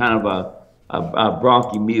on kind of a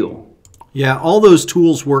bronchi mule. Yeah, all those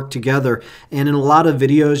tools work together, and in a lot of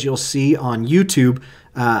videos you'll see on YouTube,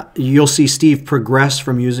 you'll see Steve progress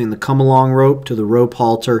from using the come-along rope to the rope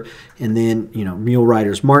halter, and then mule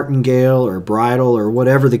rider's martingale or bridle or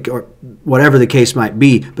whatever the case might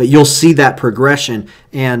be. But you'll see that progression,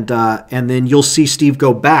 and then you'll see Steve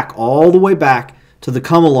go back all the way back to the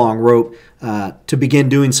come-along rope to begin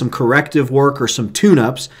doing some corrective work or some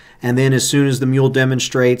tune-ups. And then as soon as the mule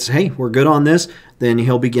demonstrates, hey, we're good on this, then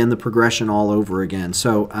he'll begin the progression all over again.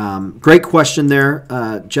 So great question there,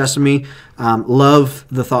 Jessamy. Love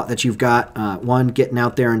the thought that you've got. 1, getting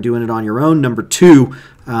out there and doing it on your own. Number 2,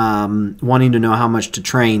 wanting to know how much to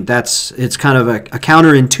train. It's kind of a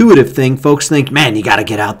counterintuitive thing. Folks think, man, you got to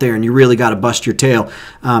get out there and you really got to bust your tail.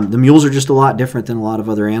 The mules are just a lot different than a lot of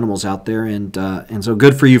other animals out there. And so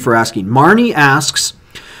good for you for asking. Marnie asks,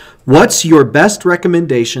 what's your best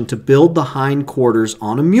recommendation to build the hindquarters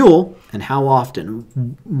on a mule, and how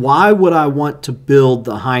often? Why would I want to build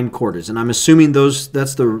the hindquarters? And I'm assuming that's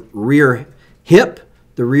the rear hip,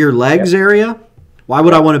 the rear legs area. Why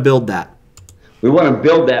would I want to build that? We want to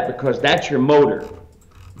build that because that's your motor.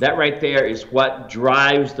 That right there is what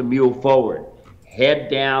drives the mule forward.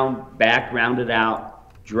 Head down, back rounded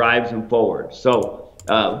out, drives them forward. So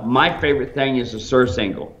my favorite thing is a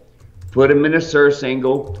surcingle. Put them in a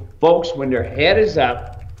surcingle. Folks, when their head is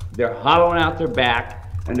up, they're hollowing out their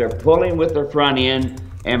back, and they're pulling with their front end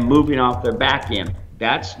and moving off their back end.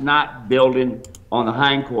 That's not building on the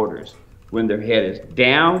hindquarters. When their head is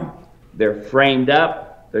down, they're framed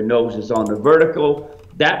up, their nose is on the vertical,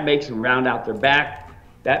 that makes them round out their back.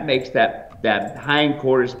 That makes that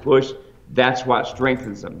hindquarters push. That's what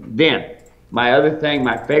strengthens them. Then, my other thing,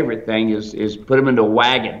 my favorite thing is put them into a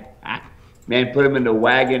wagon. Man, put them into a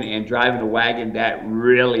wagon and driving a wagon, that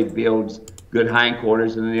really builds good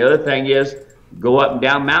hindquarters. And then the other thing is go up and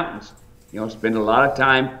down mountains. You know, spend a lot of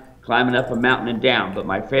time climbing up a mountain and down. But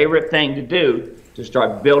my favorite thing to do to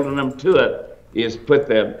start building them to it is put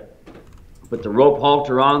the rope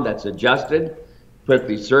halter on that's adjusted, put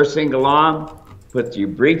the surcingle on, put your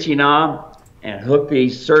breeching on, and hook the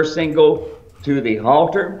surcingle to the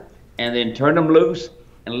halter, and then turn them loose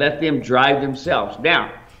and let them drive themselves.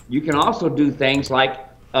 Now, you can also do things like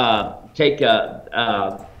take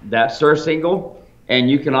that surcingle, and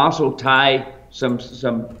you can also tie some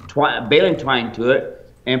baling twine to it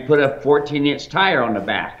and put a 14-inch tire on the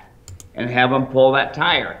back and have them pull that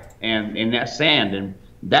tire and in that sand, and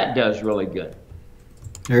that does really good.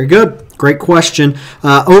 Very good. Great question.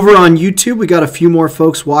 Over on YouTube, we got a few more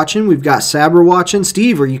folks watching. We've got Sabra watching.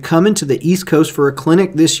 Steve, are you coming to the East Coast for a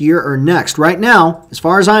clinic this year or next? Right now, as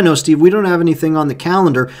far as I know, Steve, we don't have anything on the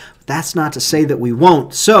calendar. But that's not to say that we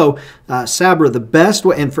won't. So, Sabra, the best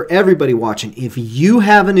way, and for everybody watching, if you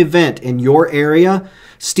have an event in your area,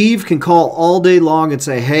 Steve can call all day long and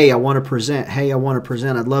say, hey, I want to present. Hey, I want to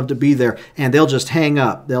present. I'd love to be there. And they'll just hang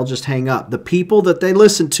up. They'll just hang up. The people that they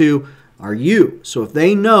listen to are you. So if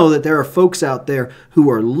they know that there are folks out there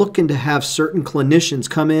who are looking to have certain clinicians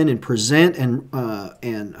come in and present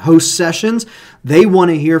and host sessions, they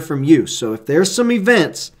want to hear from you. So if there's some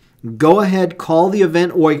events, go ahead, call the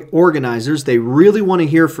event organizers. They really want to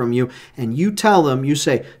hear from you. And you tell them, you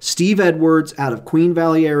say, Steve Edwards out of Queen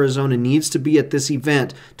Valley, Arizona needs to be at this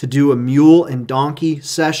event to do a mule and donkey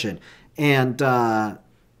session. And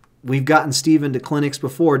we've gotten Steve into clinics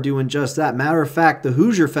before doing just that. Matter of fact, the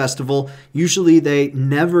Hoosier Festival, usually they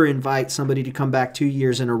never invite somebody to come back 2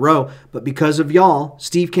 years in a row. But because of y'all,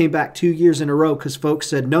 Steve came back 2 years in a row because folks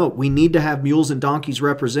said, no, we need to have mules and donkeys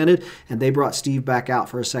represented. And they brought Steve back out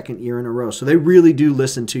for a second year in a row. So they really do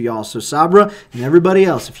listen to y'all. So Sabra and everybody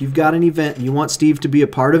else, if you've got an event and you want Steve to be a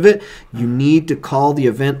part of it, you need to call the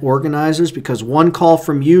event organizers, because one call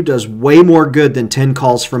from you does way more good than 10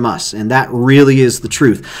 calls from us. And that really is the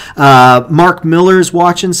truth. Mark Miller's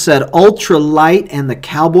watching, said ultra light and the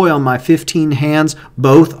cowboy on my 15 hands,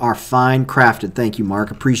 both are fine crafted. Thank you,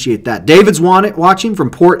 Mark. Appreciate that. David's watching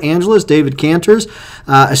from Port Angeles. David Cantors.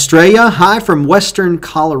 Estrella, hi from Western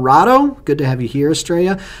Colorado. Good to have you here,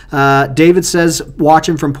 Estrella. David says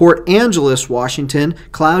watching from Port Angeles, Washington.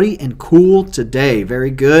 Cloudy and cool today.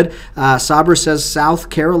 Very good. Sabra says South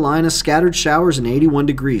Carolina, scattered showers and 81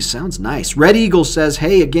 degrees. Sounds nice. Red Eagle says,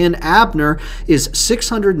 hey, again, Abner is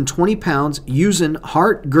 620 pounds using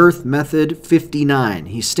heart girth method 59.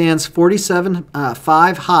 He stands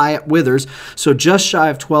 47.5 high at withers, so just shy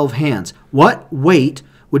of 12 hands. What weight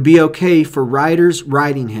would be okay for riders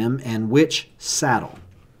riding him, and which saddle?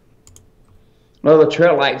 Well, the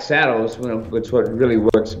trail light saddle is what really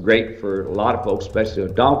works great for a lot of folks, especially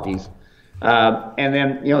with donkeys. And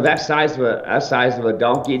then, you know, that size of a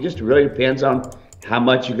donkey, it just really depends on how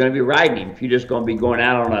much you're going to be riding him. If you're just going to be going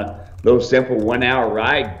out on a little simple 1 hour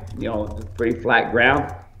ride, you know, pretty flat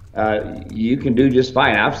ground, you can do just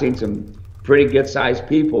fine. I've seen some pretty good sized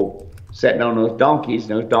people sitting on those donkeys,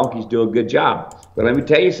 and those donkeys do a good job. But let me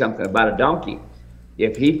tell you something about a donkey.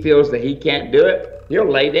 If he feels that he can't do it, he'll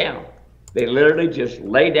lay down. They literally just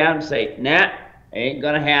lay down and say, nah, ain't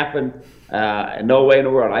gonna happen, no way in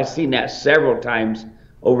the world. I've seen that several times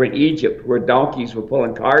over in Egypt where donkeys were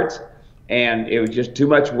pulling carts and it was just too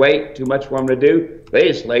much weight, too much for them to do. They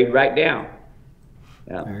just laid right down.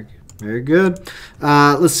 Yeah. Very good. Very good.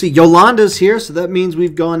 Let's see. Yolanda's here, so that means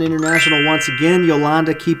we've gone international once again.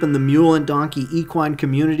 Yolanda keeping the mule and donkey equine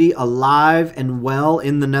community alive and well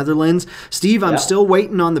in the Netherlands. Steve, I'm still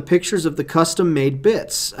waiting on the pictures of the custom-made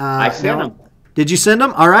bits. I sent them. Did you send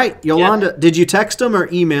them? All right. Yolanda, yes. Did you text them or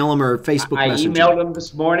email them or Facebook Messenger? I emailed them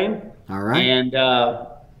this morning. All right.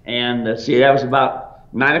 And see, that was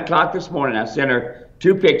about 9 o'clock this morning. I sent her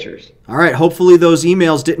 2 pictures. All right. Hopefully those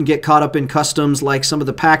emails didn't get caught up in customs like some of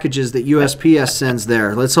the packages that USPS sends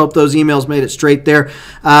there. Let's hope those emails made it straight there.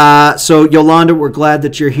 So Yolanda, we're glad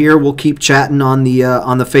that you're here. We'll keep chatting on the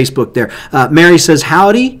Facebook there. Mary says,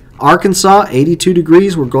 howdy. Arkansas, 82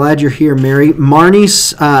 degrees. We're glad you're here, Mary.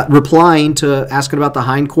 Marnie's replying to asking about the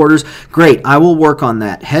hindquarters. Great. I will work on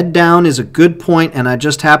that. Head down is a good point, and I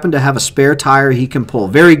just happen to have a spare tire he can pull.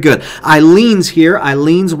 Very good. Eileen's here.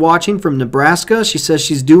 Eileen's watching from Nebraska. She says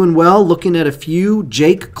she's doing well, looking at a few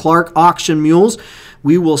Jake Clark auction mules.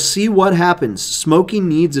 We will see what happens. Smokey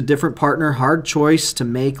needs a different partner. Hard choice to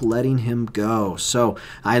make letting him go. So,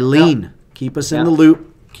 Eileen, keep us in the loop.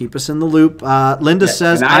 Keep us in the loop. Linda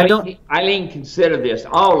says, Eileen, consider this.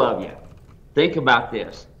 All of you. Think about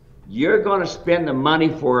this. you're going to spend the money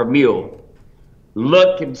for a mule,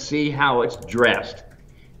 look and see how it's dressed.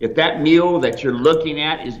 If that mule that you're looking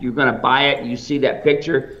at is, you're going to buy it, and you see that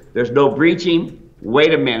picture, there's no breeching,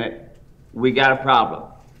 wait a minute, we got a problem.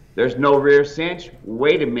 There's no rear cinch,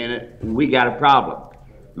 wait a minute, we got a problem.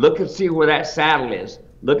 Look and see where that saddle is.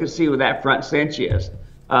 Look and see where that front cinch is.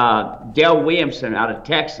 Dale Williamson out of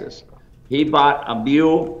Texas, he bought a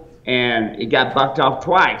mule and it got bucked off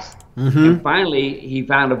twice. And finally, he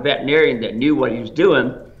found a veterinarian that knew what he was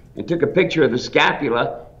doing and took a picture of the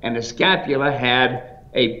scapula, and the scapula had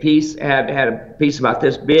a piece, had a piece about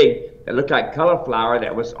this big that looked like cauliflower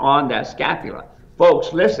that was on that scapula.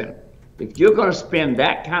 Folks, listen, if you're going to spend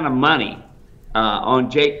that kind of money on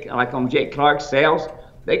Jake Clark's sales,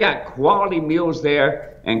 they got quality mules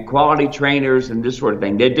there and quality trainers and this sort of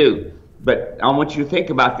thing. They do. But I want you to think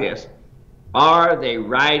about this. Are they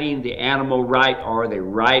riding the animal right, or are they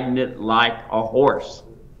riding it like a horse?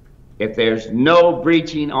 If there's no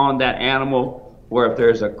breeching on that animal, or if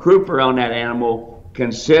there's a crooper on that animal,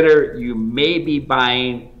 consider you may be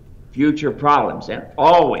buying future problems. And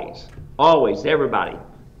always, always, everybody,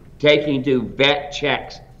 taking to vet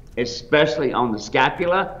checks, especially on the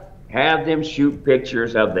scapula. Have them shoot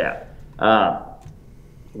pictures of that.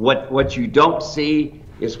 What you don't see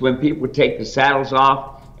is when people take the saddles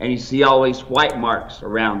off and you see all these white marks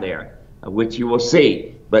around there, which you will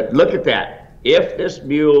see. But look at that. If this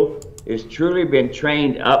mule is truly been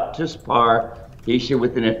trained up to spar, he should,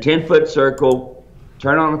 within a 10-foot circle,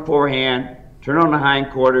 turn on the forehand, turn on the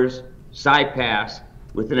hindquarters, side pass.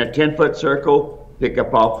 Within a 10-foot circle, pick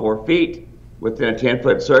up all 4 feet. Within a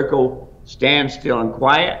 10-foot circle, stand still and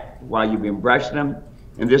quiet while you've been brushing them,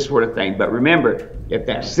 and this sort of thing. But remember, if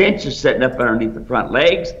that cinch is sitting up underneath the front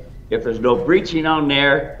legs, if there's no breeching on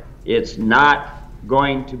there, it's not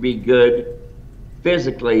going to be good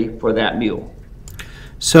physically for that mule.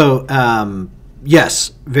 So,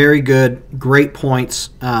 yes, very good, great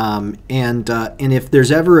points. And if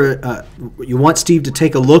there's ever you want Steve to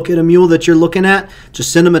take a look at a mule that you're looking at,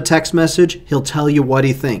 just send him a text message. He'll tell you what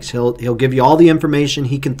he thinks. He'll give you all the information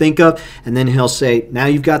he can think of, and then he'll say, "Now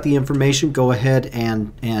you've got the information. Go ahead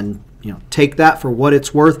and take that for what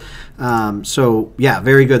it's worth." So yeah,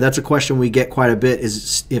 very good. That's a question we get quite a bit,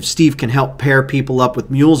 is if Steve can help pair people up with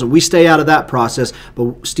mules, and we stay out of that process,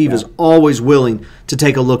 but Steve is always willing to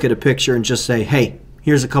take a look at a picture and just say, "Hey,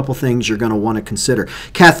 here's a couple things you're going to want to consider."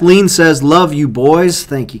 Kathleen says, "Love you boys."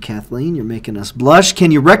 Thank you, Kathleen. You're making us blush. "Can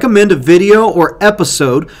you recommend a video or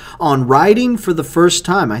episode on riding for the first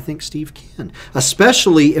time?" I think Steve can,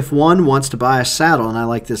 especially if one wants to buy a saddle. And I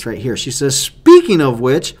like this right here. She says, "Speaking of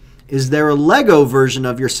which, is there a Lego version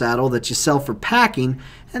of your saddle that you sell for packing,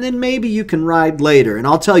 and then maybe you can ride later?" And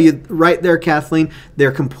I'll tell you right there, Kathleen, they're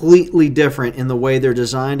completely different in the way they're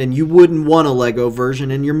designed, and you wouldn't want a Lego version,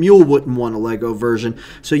 and your mule wouldn't want a Lego version.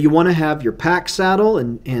 So you want to have your pack saddle,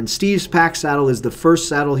 and Steve's pack saddle is the first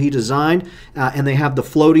saddle he designed, and they have the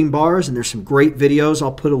floating bars, and there's some great videos.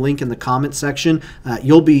 I'll put a link in the comment section.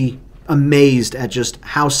 You'll be amazed at just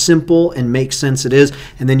how simple and makes sense it is.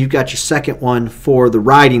 And then you've got your second one for the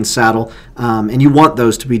riding saddle, and you want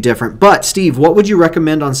those to be different. But Steve, what would you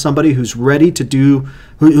recommend on somebody who's ready to do,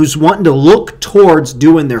 who's wanting to look towards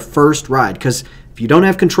doing their first ride? Because if you don't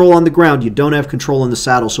have control on the ground, you don't have control in the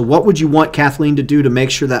saddle. So what would you want Kathleen to do to make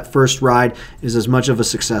sure that first ride is as much of a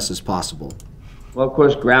success as possible? Well, of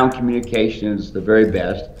course, ground communication is the very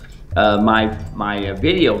best. My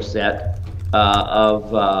video set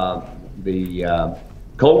of the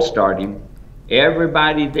cold starting,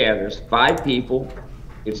 everybody there's 5 people.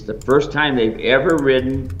 It's the first time they've ever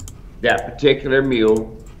ridden that particular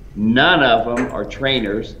mule. None of them are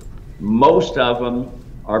trainers. Most of them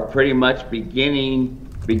are pretty much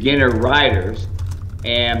beginner riders,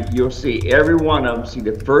 and you'll see every one of them see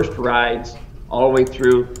the first rides all the way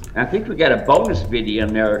through. And I think we got a bonus video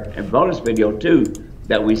in there, a bonus video too,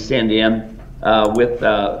 that we send in with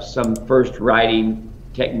some first riding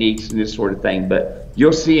techniques and this sort of thing. But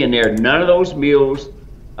you'll see in there, none of those mules,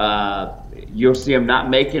 you'll see them not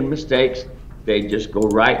making mistakes. They just go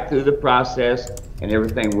right through the process, and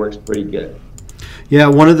everything works pretty good. Yeah,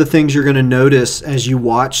 one of the things you're going to notice as you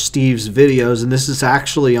watch Steve's videos, and this is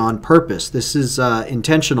actually on purpose, this is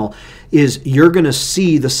intentional, is you're going to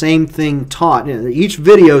see the same thing taught. Each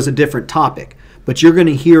video is a different topic, but you're going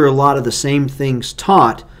to hear a lot of the same things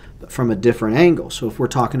taught from a different angle. So if we're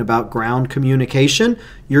talking about ground communication,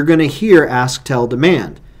 you're going to hear ask, tell,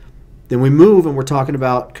 demand. Then we move and we're talking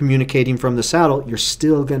about communicating from the saddle. You're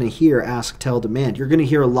still going to hear ask, tell, demand. You're going to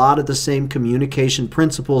hear a lot of the same communication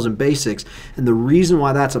principles and basics. And the reason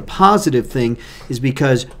why that's a positive thing is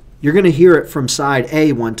because you're going to hear it from side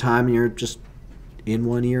A one time and you're just in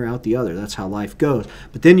one ear, out the other. That's how life goes.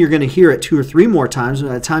 But then you're going to hear it 2 or 3 more times. And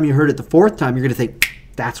by the time you heard it the 4th time, you're going to think,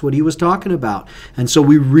 that's what he was talking about. And so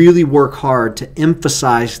we really work hard to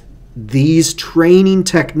emphasize these training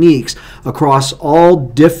techniques across all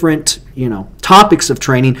different, topics of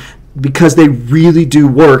training, because they really do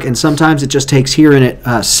work. And sometimes it just takes hearing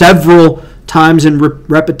it several times in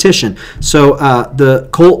repetition. So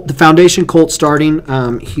the foundation colt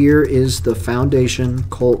starting, here is the foundation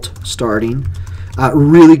colt starting.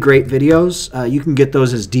 Really great videos. You can get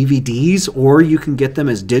those as DVDs, or you can get them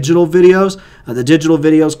as digital videos. The digital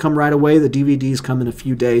videos come right away. The DVDs come in a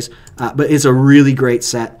few days. But it's a really great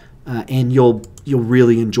set, and you'll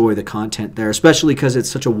really enjoy the content there, especially because it's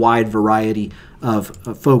such a wide variety of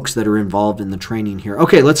folks that are involved in the training here.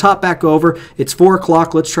 Okay, let's hop back over. It's 4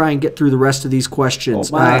 o'clock. Let's try and get through the rest of these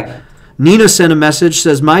questions. Nina sent a message,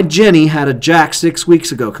 says, my Jenny had a jack 6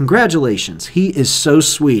 weeks ago. Congratulations. He is so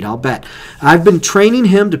sweet, I'll bet. I've been training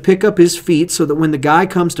him to pick up his feet so that when the guy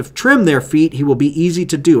comes to trim their feet, he will be easy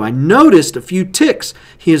to do. I noticed a few ticks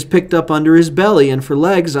he has picked up under his belly and for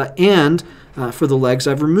legs, for the legs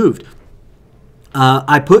I've removed.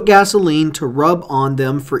 I put gasoline to rub on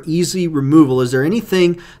them for easy removal. Is there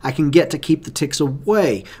anything I can get to keep the ticks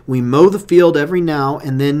away? We mow the field every now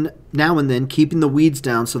and then, keeping the weeds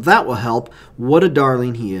down, so that will help. What a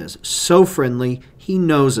darling he is. So friendly. He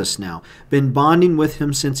knows us now. Been bonding with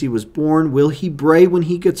him since he was born. Will he bray when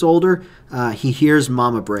he gets older? He hears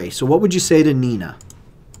Mama bray. So what would you say to Nina?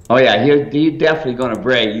 Oh, yeah, he's definitely going to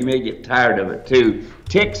bray. You may get tired of it, too.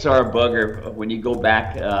 Ticks are a bugger when you go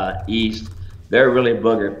back east. They're really a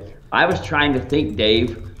booger. I was trying to think,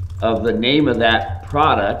 Dave, of the name of that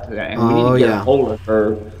product, and we need to get a hold of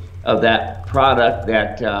her, of that product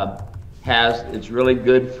that it's really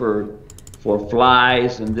good for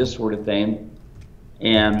flies and this sort of thing.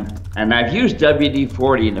 And I've used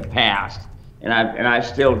WD-40 in the past, and I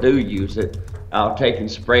still do use it. I'll take and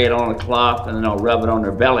spray it on a cloth, and then I'll rub it on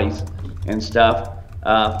their bellies and stuff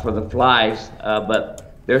for the flies.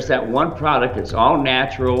 But there's that one product that's all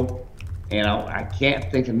natural. I can't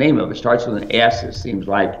think the name of it. It starts with an S, it seems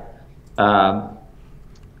like. I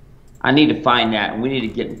need to find that, and we need to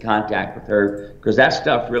get in contact with her, because that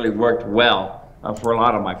stuff really worked well for a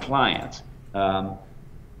lot of my clients.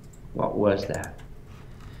 What was that?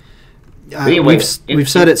 Anyway, we've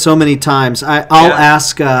said it so many times. I'll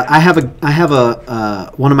ask. I have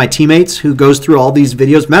one of my teammates who goes through all these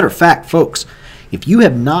videos. Matter of fact, folks, if you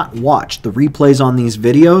have not watched the replays on these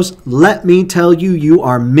videos, let me tell you, you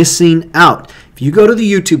are missing out. If you go to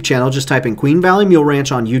the YouTube channel, just type in Queen Valley Mule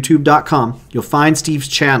Ranch on YouTube.com, you'll find Steve's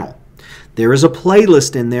channel. There is a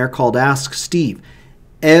playlist in there called Ask Steve.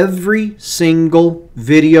 Every single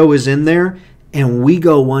video is in there, and we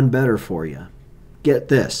go one better for you. Get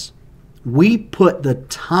this. We put the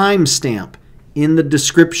timestamp in the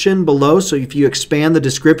description below, so if you expand the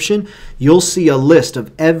description, you'll see a list of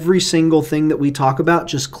every single thing that we talk about.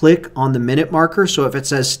 Just click on the minute marker. So if it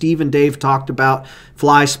says Steve and Dave talked about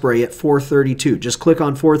fly spray at 4:32, just click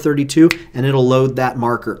on 4:32 and it'll load that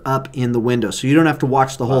marker up in the window. So you don't have to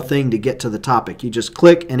watch the whole thing to get to the topic. You just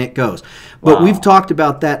click and it goes. But we've talked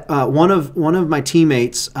about that. One of my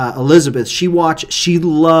teammates, Elizabeth, she works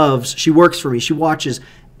for me. She watches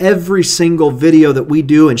every single video that we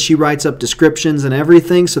do, and she writes up descriptions and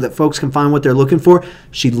everything so that folks can find what they're looking for.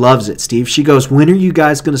 She loves it, Steve. She goes, when are you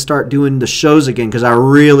guys going to start doing the shows again? Because I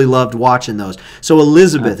really loved watching those. So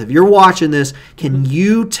Elizabeth, if you're watching this, can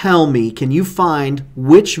you tell me, can you find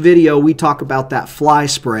which video we talk about that fly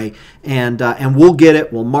spray, and we'll get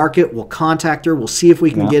it, we'll mark it, we'll contact her, we'll see if we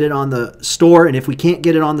can get it on the store, and if we can't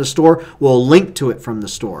get it on the store, we'll link to it from the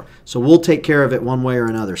store. So we'll take care of it one way or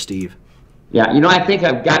another, Steve. Yeah, I think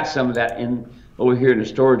I've got some of that over here in the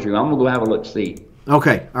storage room. I'm going to go have a look, see.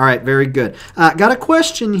 Okay, all right, very good. Got a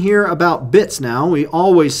question here about bits now. We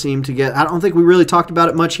always seem to get, I don't think we really talked about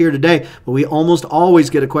it much here today, but we almost always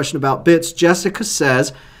get a question about bits. Jessica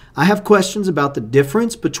says, I have questions about the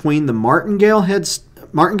difference between the martingale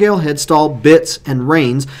headstall bits and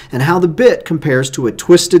reins, and how the bit compares to a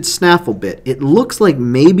twisted snaffle bit. It looks like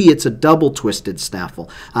maybe it's a double twisted snaffle.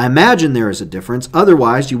 I imagine there is a difference,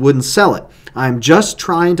 otherwise you wouldn't sell it. I'm just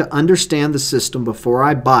trying to understand the system before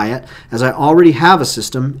I buy it, as I already have a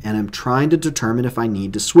system and I'm trying to determine if I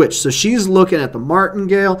need to switch. So she's looking at the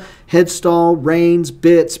martingale, headstall, reins,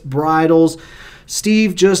 bits, bridles.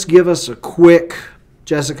 Steve, just give us a quick,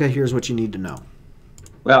 Jessica, here's what you need to know.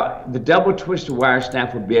 Well, the double twisted wire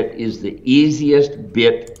snaffle bit is the easiest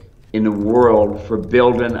bit in the world for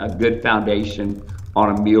building a good foundation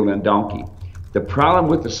on a mule and donkey. The problem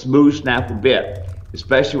with the smooth snaffle bit,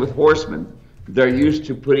 especially with horsemen, they're used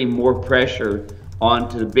to putting more pressure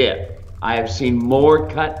onto the bit. I have seen more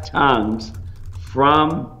cut tongues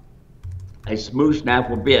from a smooth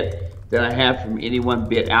snaffle bit than I have from any one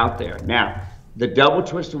bit out there. Now, the double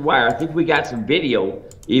twisted wire, I think we got some video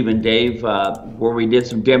even, Dave, where we did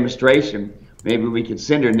some demonstration. Maybe we could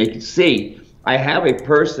send her and they could see. I have a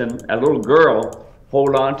person, a little girl,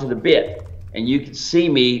 hold on to the bit, and you can see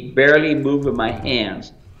me barely moving my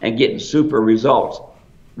hands and getting super results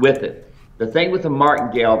with it. The thing with the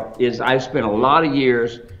martingale is I spent a lot of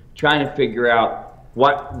years trying to figure out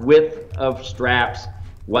what width of straps,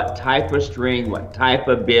 what type of string, what type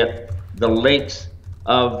of bit, the lengths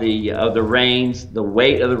of the reins, the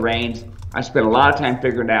weight of the reins. I spent a lot of time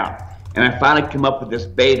figuring it out, and I finally come up with this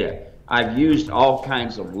beta. I've used all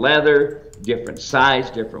kinds of leather, different size,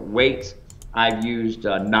 different weights. I've used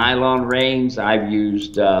nylon reins. I've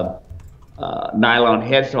used nylon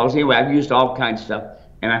headstalls. Anyway, I've used all kinds of stuff,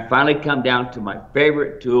 and I finally come down to my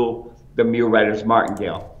favorite tool, the Mule Rider's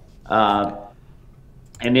martingale,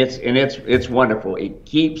 and it's wonderful. It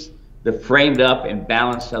keeps the framed up and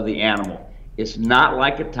balance of the animal. It's not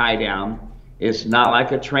like a tie down. It's not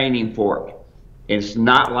like a training fork. It's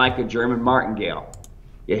not like a German martingale.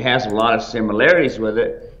 It has a lot of similarities with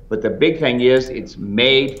it, but the big thing is it's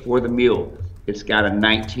made for the mule. It's got a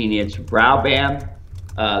 19-inch brow band.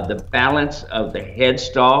 The balance of the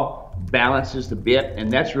headstall balances the bit,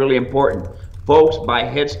 and that's really important. Folks buy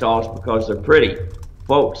headstalls because they're pretty.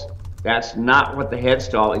 Folks, that's not what the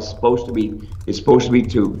headstall is supposed to be. It's supposed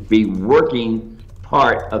to be working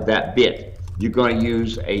part of that bit. You're going to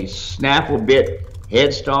use a snaffle bit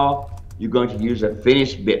headstall. You're going to use a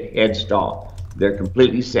finished bit headstall. They're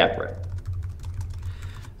completely separate.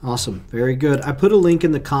 Awesome. Very good. I put a link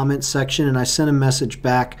in the comments section, and I sent a message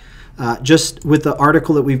back just with the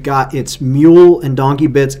article that we've got. It's Mule and Donkey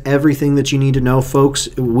Bits, everything that you need to know,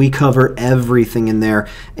 folks. We cover everything in there.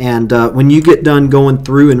 And when you get done going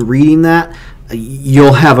through and reading that,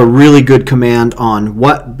 you'll have a really good command on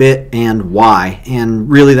what bit and why, and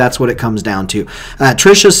really that's what it comes down to.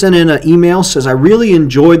 Trisha sent in an email, says, I really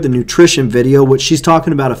enjoyed the nutrition video, which she's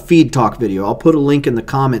talking about a feed talk video. I'll put a link in the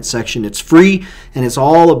comment section. It's free, and it's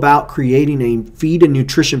all about creating a feed and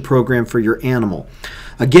nutrition program for your animal.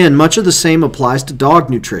 Again, much of the same applies to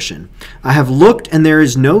dog nutrition. I have looked, and there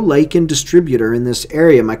is no Lakin distributor in this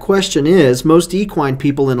area. My question is, most equine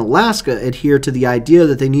people in Alaska adhere to the idea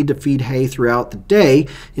that they need to feed hay throughout the day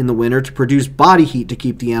in the winter to produce body heat to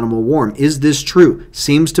keep the animal warm. Is this true?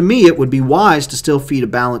 Seems to me it would be wise to still feed a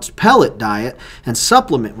balanced pellet diet and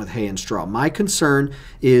supplement with hay and straw. My concern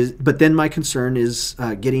is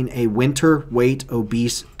getting a winter weight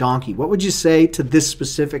obese donkey. What would you say to this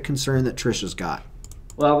specific concern that Trisha's got?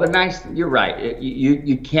 Well, you're right.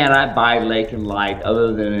 You cannot buy Lakin Light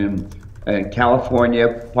other than in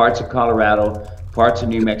California, parts of Colorado, parts of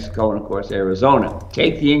New Mexico, and of course Arizona.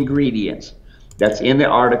 Take the ingredients that's in the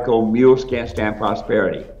article, Mules Can't Stand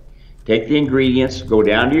Prosperity. Take the ingredients, go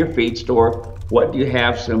down to your feed store. What do you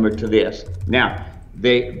have similar to this? Now,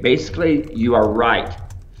 basically, you are right.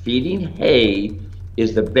 Feeding hay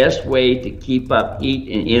is the best way to keep up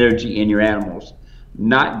heat and energy in your animals,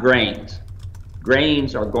 not grains.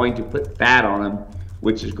 Grains are going to put fat on them,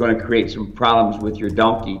 which is going to create some problems with your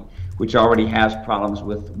donkey, which already has problems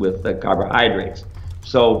with the carbohydrates.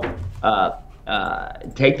 So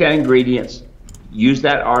take that ingredients, use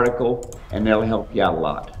that article, and that'll help you out a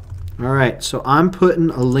lot. All right, so I'm putting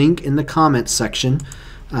a link in the comments section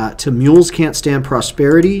to Mules Can't Stand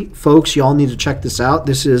Prosperity. Folks, y'all need to check this out.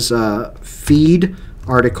 This is a feed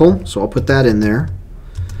article, so I'll put that in there.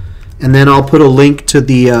 And then I'll put a link to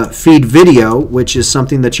the feed video, which is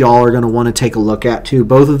something that y'all are going to want to take a look at too.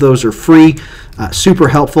 Both of those are free, super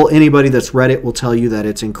helpful. Anybody that's read it will tell you that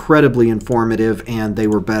it's incredibly informative, and they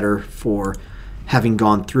were better for having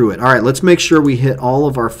gone through it. All right, let's make sure we hit all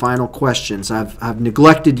of our final questions. I've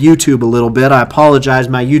neglected YouTube a little bit. I apologize,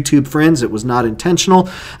 my YouTube friends. It was not intentional.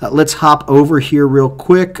 Let's hop over here real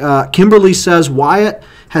quick. Kimberly says, Wyatt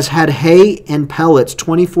has had hay and pellets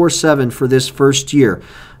 24/7 for this first year.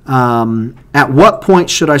 At what point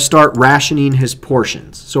should I start rationing his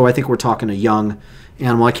portions? So I think we're talking a young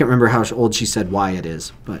animal. I can't remember how old she said Wyatt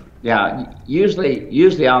is, but yeah, usually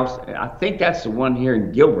I think that's the one here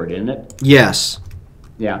in Gilbert, isn't it? Yes.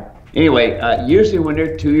 Yeah. Anyway, usually when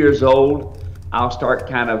they're 2 years old, I'll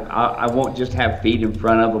start I won't just have feed in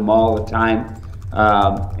front of them all the time,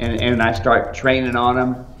 and I start training on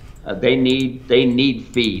them. They need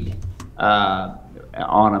feed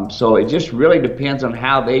on them. So it just really depends on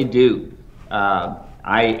how they do.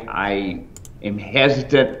 I am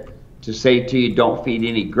hesitant to say to you, don't feed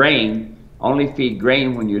any grain. Only feed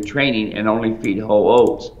grain when you're training, and only feed whole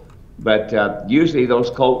oats. But usually those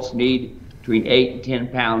colts need to between 8 and 10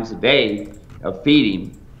 pounds a day of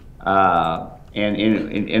feeding.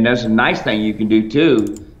 And that's a nice thing you can do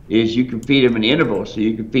too, is you can feed them in intervals. So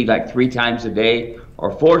you can feed like 3 times a day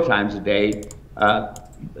or 4 times a day,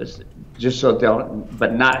 just so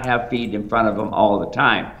but not have feed in front of them all the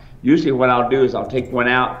time. Usually what I'll do is I'll take one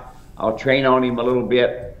out, I'll train on him a little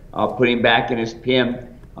bit, I'll put him back in his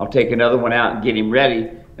pen, I'll take another one out and get him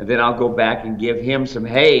ready, and then I'll go back and give him some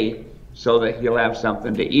hay so that he'll have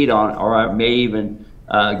something to eat on, or I may even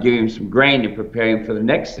give him some grain to prepare him for the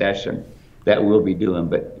next session that we'll be doing.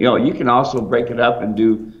 But you know, you can also break it up and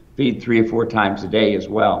feed 3 or 4 times a day as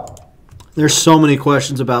well. There's so many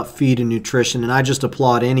questions about feed and nutrition, and I just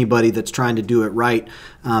applaud anybody that's trying to do it right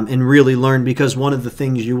and really learn, because one of the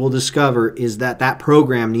things you will discover is that that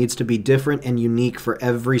program needs to be different and unique for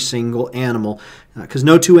every single animal, because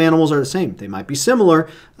no 2 animals are the same. They might be similar,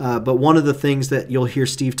 but one of the things that you'll hear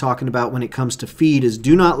Steve talking about when it comes to feed is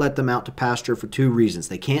do not let them out to pasture for 2 reasons.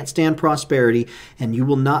 They can't stand prosperity, and you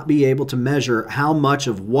will not be able to measure how much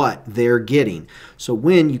of what they're getting. So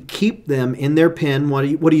when you keep them in their pen, what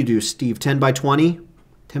do you do, Steve? 10 by 20?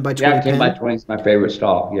 10 by 20 Yeah, 10 by 20 is my favorite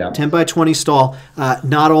stall. Yeah. 10 by 20 stall.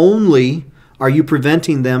 Not only are you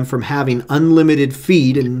preventing them from having unlimited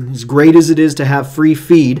feed, and as great as it is to have free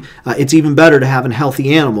feed, it's even better to have a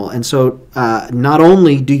healthy animal. And so not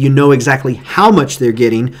only do you know exactly how much they're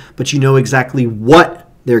getting, but you know exactly what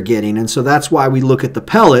they're getting. And so that's why we look at the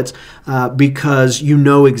pellets, because you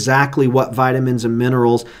know exactly what vitamins and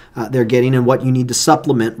minerals they're getting and what you need to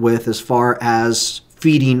supplement with as far as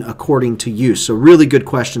feeding according to use. So really good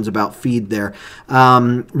questions about feed there.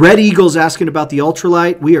 Red Eagle's asking about the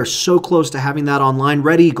ultralight. We are so close to having that online.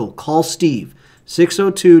 Red Eagle, call Steve,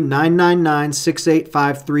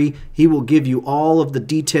 602-999-6853. He will give you all of the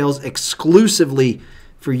details exclusively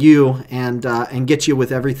for you and get you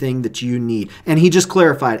with everything that you need. And he just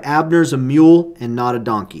clarified, Abner's a mule and not a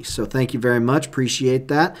donkey. So thank you very much. Appreciate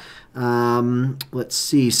that. Let's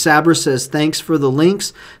see. Sabra says, thanks for the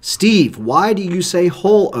links. Steve, why do you say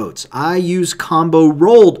whole oats? I use combo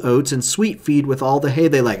rolled oats and sweet feed with all the hay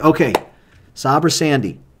they like. Okay, Sabra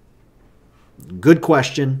Sandy, good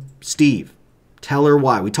question. Steve, tell her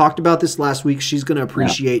why. We talked about this last week. She's going to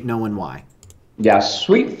appreciate knowing why. Yeah,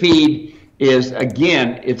 sweet feed is,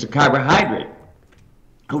 again, it's a carbohydrate.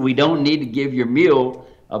 We don't need to give your mule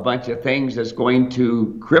a bunch of things that's going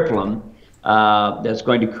to cripple them. That's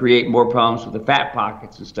going to create more problems with the fat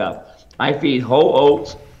pockets and stuff. I feed whole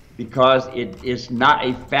oats because it is not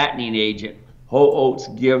a fattening agent. Whole oats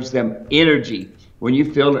gives them energy. When you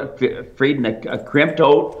feeding a crimped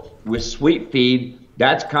oat with sweet feed,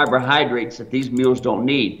 that's carbohydrates that these mules don't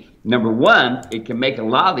need. Number one, it can make a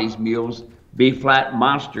lot of these mules be flat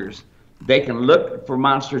monsters. They can look for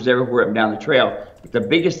monsters everywhere up and down the trail. But the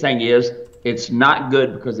biggest thing is it's not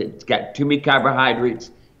good because it's got too many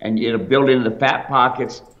carbohydrates, and it'll build into the fat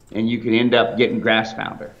pockets, and you can end up getting grass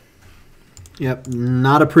founder. Yep,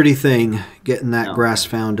 not a pretty thing getting that grass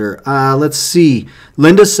founder. Let's see.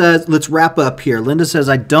 Linda says, let's wrap up here. Linda says,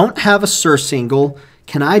 I don't have a surcingle.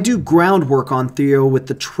 Can I do groundwork on Theo with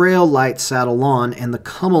the trail light saddle on and the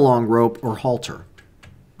come-along rope or halter?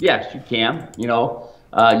 Yes, you can. You know,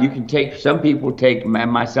 you can take, some people take,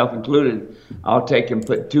 myself included, I'll take and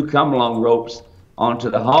put 2 come-along ropes onto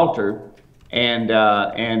the halter, and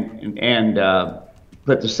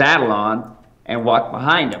put the saddle on and walk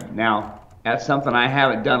behind them. Now, that's something I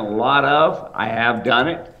haven't done a lot of. I have done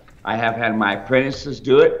it. I have had my apprentices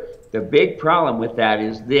do it. The big problem with that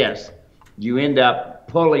is this: you end up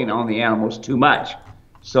pulling on the animals too much.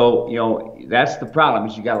 So, you know, that's the problem,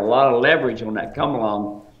 is you got a lot of leverage on that come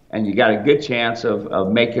along, and you got a good chance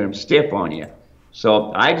of making them stiff on you.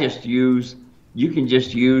 So I just use, you can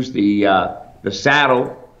just use the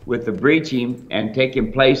saddle with the breeching and take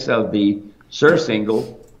in place of the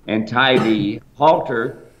surcingle and tie the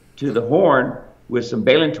halter to the horn with some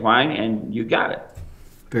baling twine, and you got it.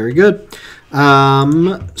 Very good.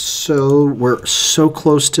 So we're so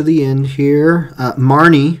close to the end here.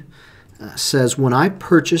 Marnie says, when I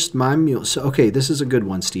purchased my mule, so okay, this is a good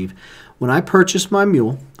one, Steve. When I purchased my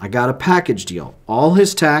mule, I got a package deal. All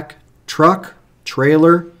his tack, truck,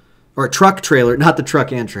 trailer, or truck trailer, not the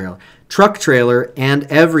truck and trailer, truck trailer and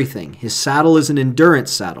everything. His saddle is an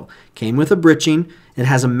endurance saddle. Came with a breeching. It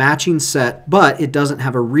has a matching set, but it doesn't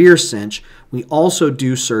have a rear cinch. We also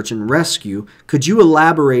do search and rescue. Could you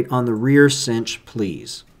elaborate on the rear cinch,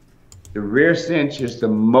 please? The rear cinch is the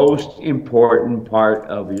most important part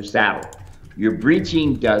of your saddle. Your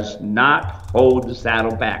breeching does not hold the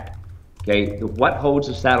saddle back. Okay, what holds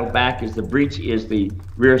the saddle back is the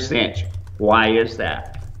rear cinch. Why is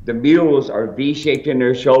that? The mules are V-shaped in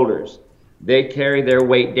their shoulders. They carry their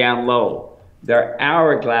weight down low. their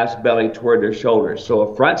hourglass belly toward their shoulders. So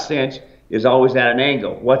a front cinch is always at an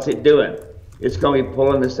angle. What's it doing? It's going to be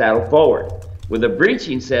pulling the saddle forward. With the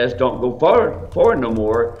breeching says don't go forward no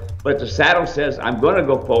more, but the saddle says I'm going to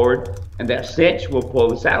go forward, and that cinch will pull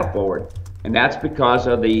the saddle forward. And that's because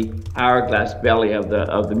of the hourglass belly of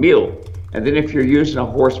the mule. And then if you're using a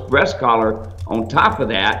horse breast collar on top of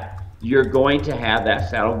that, you're going to have that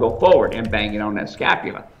saddle go forward and bang it on that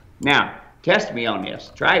scapula. Now, test me on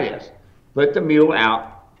this. Try this. Put the mule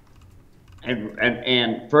out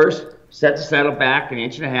and first set the saddle back 1.5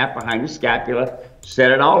 inches behind the scapula,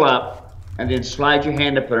 set it all up, and then slide your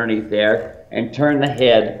hand up underneath there and turn the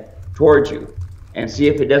head towards you and see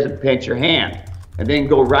if it doesn't pinch your hand. And then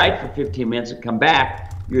go right for 15 minutes and come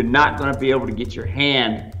back. You're not going to be able to get your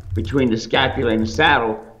hand between the scapula and the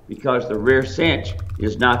saddle because the rear cinch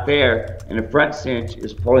is not there and the front cinch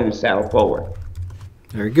is pulling the saddle forward.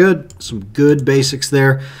 Very good. Some good basics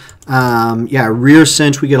there. Yeah, rear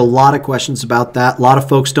cinch, we get a lot of questions about that. A lot of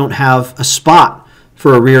folks don't have a spot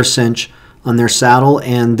for a rear cinch on their saddle,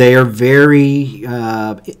 and they are very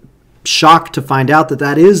shocked to find out that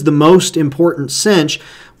that is the most important cinch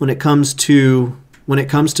when it comes to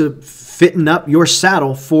fitting up your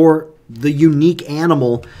saddle for the unique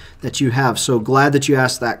animal that you have. So glad that you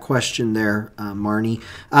asked that question there, Marnie.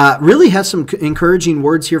 Really has some encouraging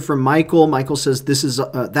words here from Michael. Michael says,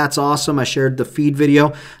 that's awesome. I shared the feed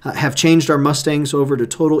video. Have changed our Mustangs over to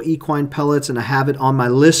total equine pellets, and I have it on my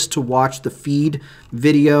list to watch the feed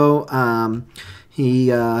video.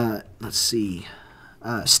 Let's see.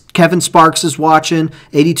 Kevin Sparks is watching.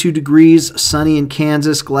 82 degrees, sunny in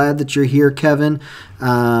Kansas. Glad that you're here, Kevin.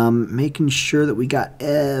 Making sure that we got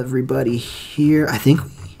everybody here. I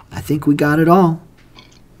think we got it all.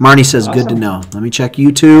 Marnie says, awesome. Good to know. Let me check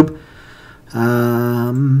YouTube.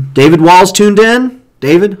 David Wall's tuned in.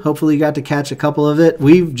 David, hopefully you got to catch a couple of it.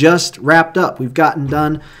 We've just wrapped up. We've gotten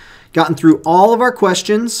through all of our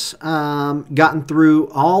questions, gotten through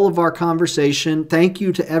all of our conversation. Thank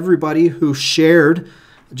you to everybody who shared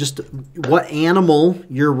just what animal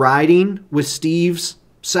you're riding with Steve's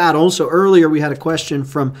saddle. So earlier we had a question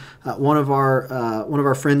from one of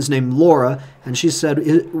our friends named Laura, and she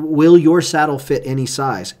said, will your saddle fit any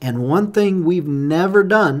size? And one thing we've never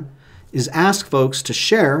done is ask folks to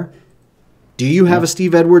share, do you have a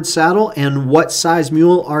Steve Edwards saddle, and what size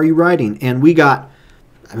mule are you riding? And we got,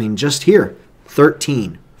 just here,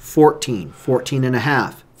 13, 14, 14 and a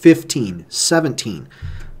half, 15, 17.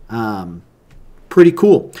 Pretty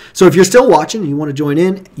cool. So if you're still watching and you want to join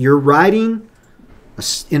in, you're riding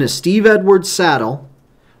in a Steve Edwards saddle,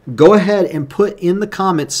 go ahead and put in the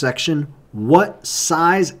comments section what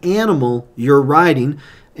size animal you're riding,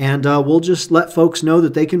 and we'll just let folks know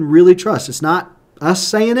that they can really trust. It's not us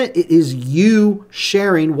saying it, it is you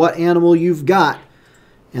sharing what animal you've got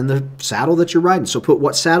and the saddle that you're riding. So put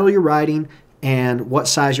what saddle you're riding and what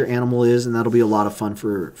size your animal is, and that'll be a lot of fun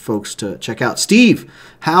for folks to check out. Steve,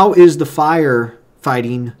 how is the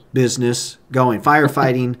firefighting business going?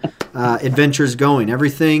 Firefighting adventures going?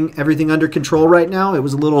 Everything under control right now? It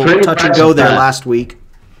was a little touch and go there last week.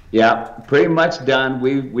 Yeah, pretty much done.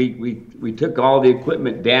 We took all the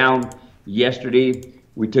equipment down yesterday.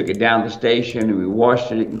 We took it down the station and we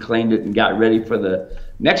washed it and cleaned it and got ready for the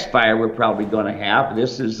next fire we're probably going to have.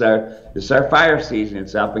 This is our fire season.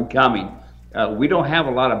 It's up and coming. We don't have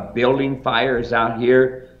a lot of building fires out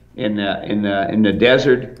here in the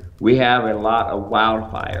desert. We have a lot of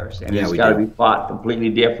wildfires, and it's got to be fought completely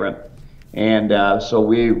different. And so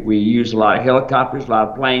we use a lot of helicopters, a lot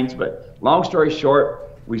of planes. But long story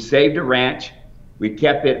short, we saved a ranch. We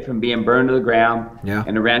kept it from being burned to the ground. Yeah.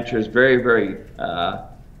 And the rancher is very, very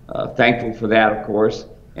thankful for that, of course.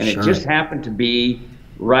 And it just happened to be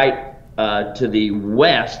right to the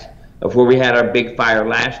west of where we had our big fire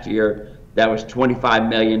last year. That was $25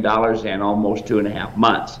 million and almost 2.5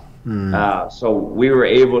 months. So we were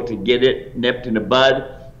able to get it nipped in the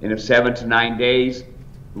bud in 7 to 9 days.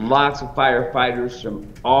 Lots of firefighters from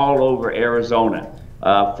all over Arizona,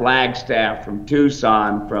 Flagstaff, from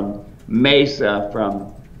Tucson, from Mesa,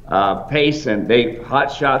 from Payson.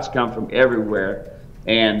 Hot shots come from everywhere,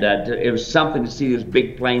 and it was something to see these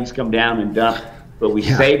big planes come down and dump. But we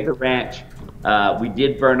saved the ranch. We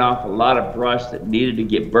did burn off a lot of brush that needed to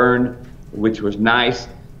get burned, which was nice,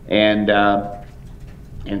 and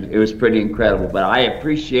it was pretty incredible. But I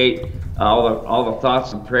appreciate all the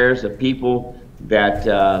thoughts and prayers of people that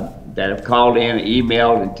have called in,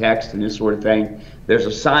 emailed, and texted, and this sort of thing. There's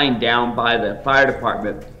a sign down by the fire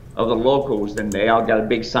department of the locals, and they all got a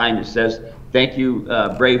big sign that says, "Thank you,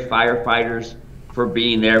 brave firefighters, for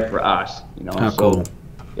being there for us." Cool.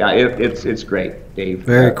 Yeah, it's great, Dave.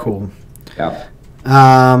 Very cool. Yeah.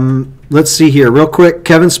 Let's see here real quick.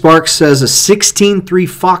 Kevin Sparks says a 16.3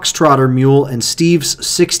 Foxtrotter mule and Steve's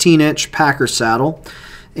 16-inch Packer saddle.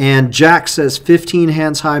 And Jack says 15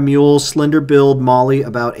 hands high mule, slender build, Molly,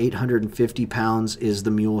 about 850 pounds is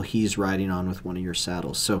the mule he's riding on with one of your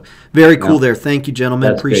saddles. So very cool there. Thank you,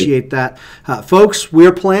 gentlemen. That's Appreciate great. that. Folks,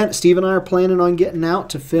 Steve and I are planning on getting out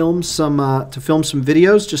to film some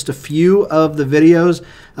videos. Just a few of the videos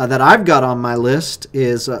that I've got on my list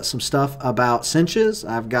is some stuff about cinches.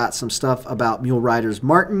 I've got some stuff about mule riders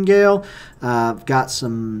martingale. I've got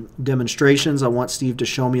some demonstrations I want Steve to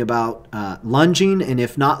show me about lunging, and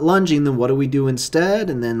if not lunging, then what do we do instead?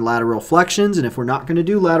 And then lateral flexions, and if we're not going to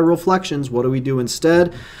do lateral flexions, what do we do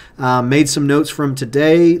instead? Made some notes from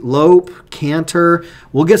today, lope, canter.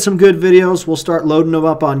 We'll get some good videos. We'll start loading them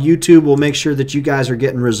up on YouTube. We'll make sure that you guys are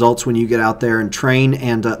getting results when you get out there and train.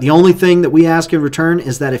 And the only thing that we ask in return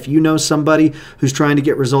is that if you know somebody who's trying to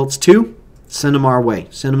get results too, send them our way.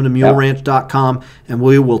 Send them to muleranch.com, and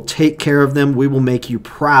we will take care of them. We will make you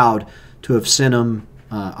proud to have sent them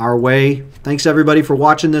our way. Thanks, everybody, for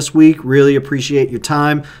watching this week. Really appreciate your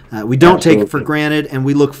time. We don't take it for granted, and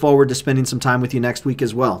we look forward to spending some time with you next week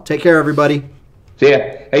as well. Take care, everybody. See ya.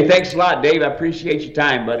 Hey, thanks a lot, Dave. I appreciate your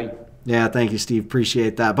time, buddy. Yeah, thank you, Steve.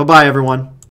 Appreciate that. Bye-bye, everyone.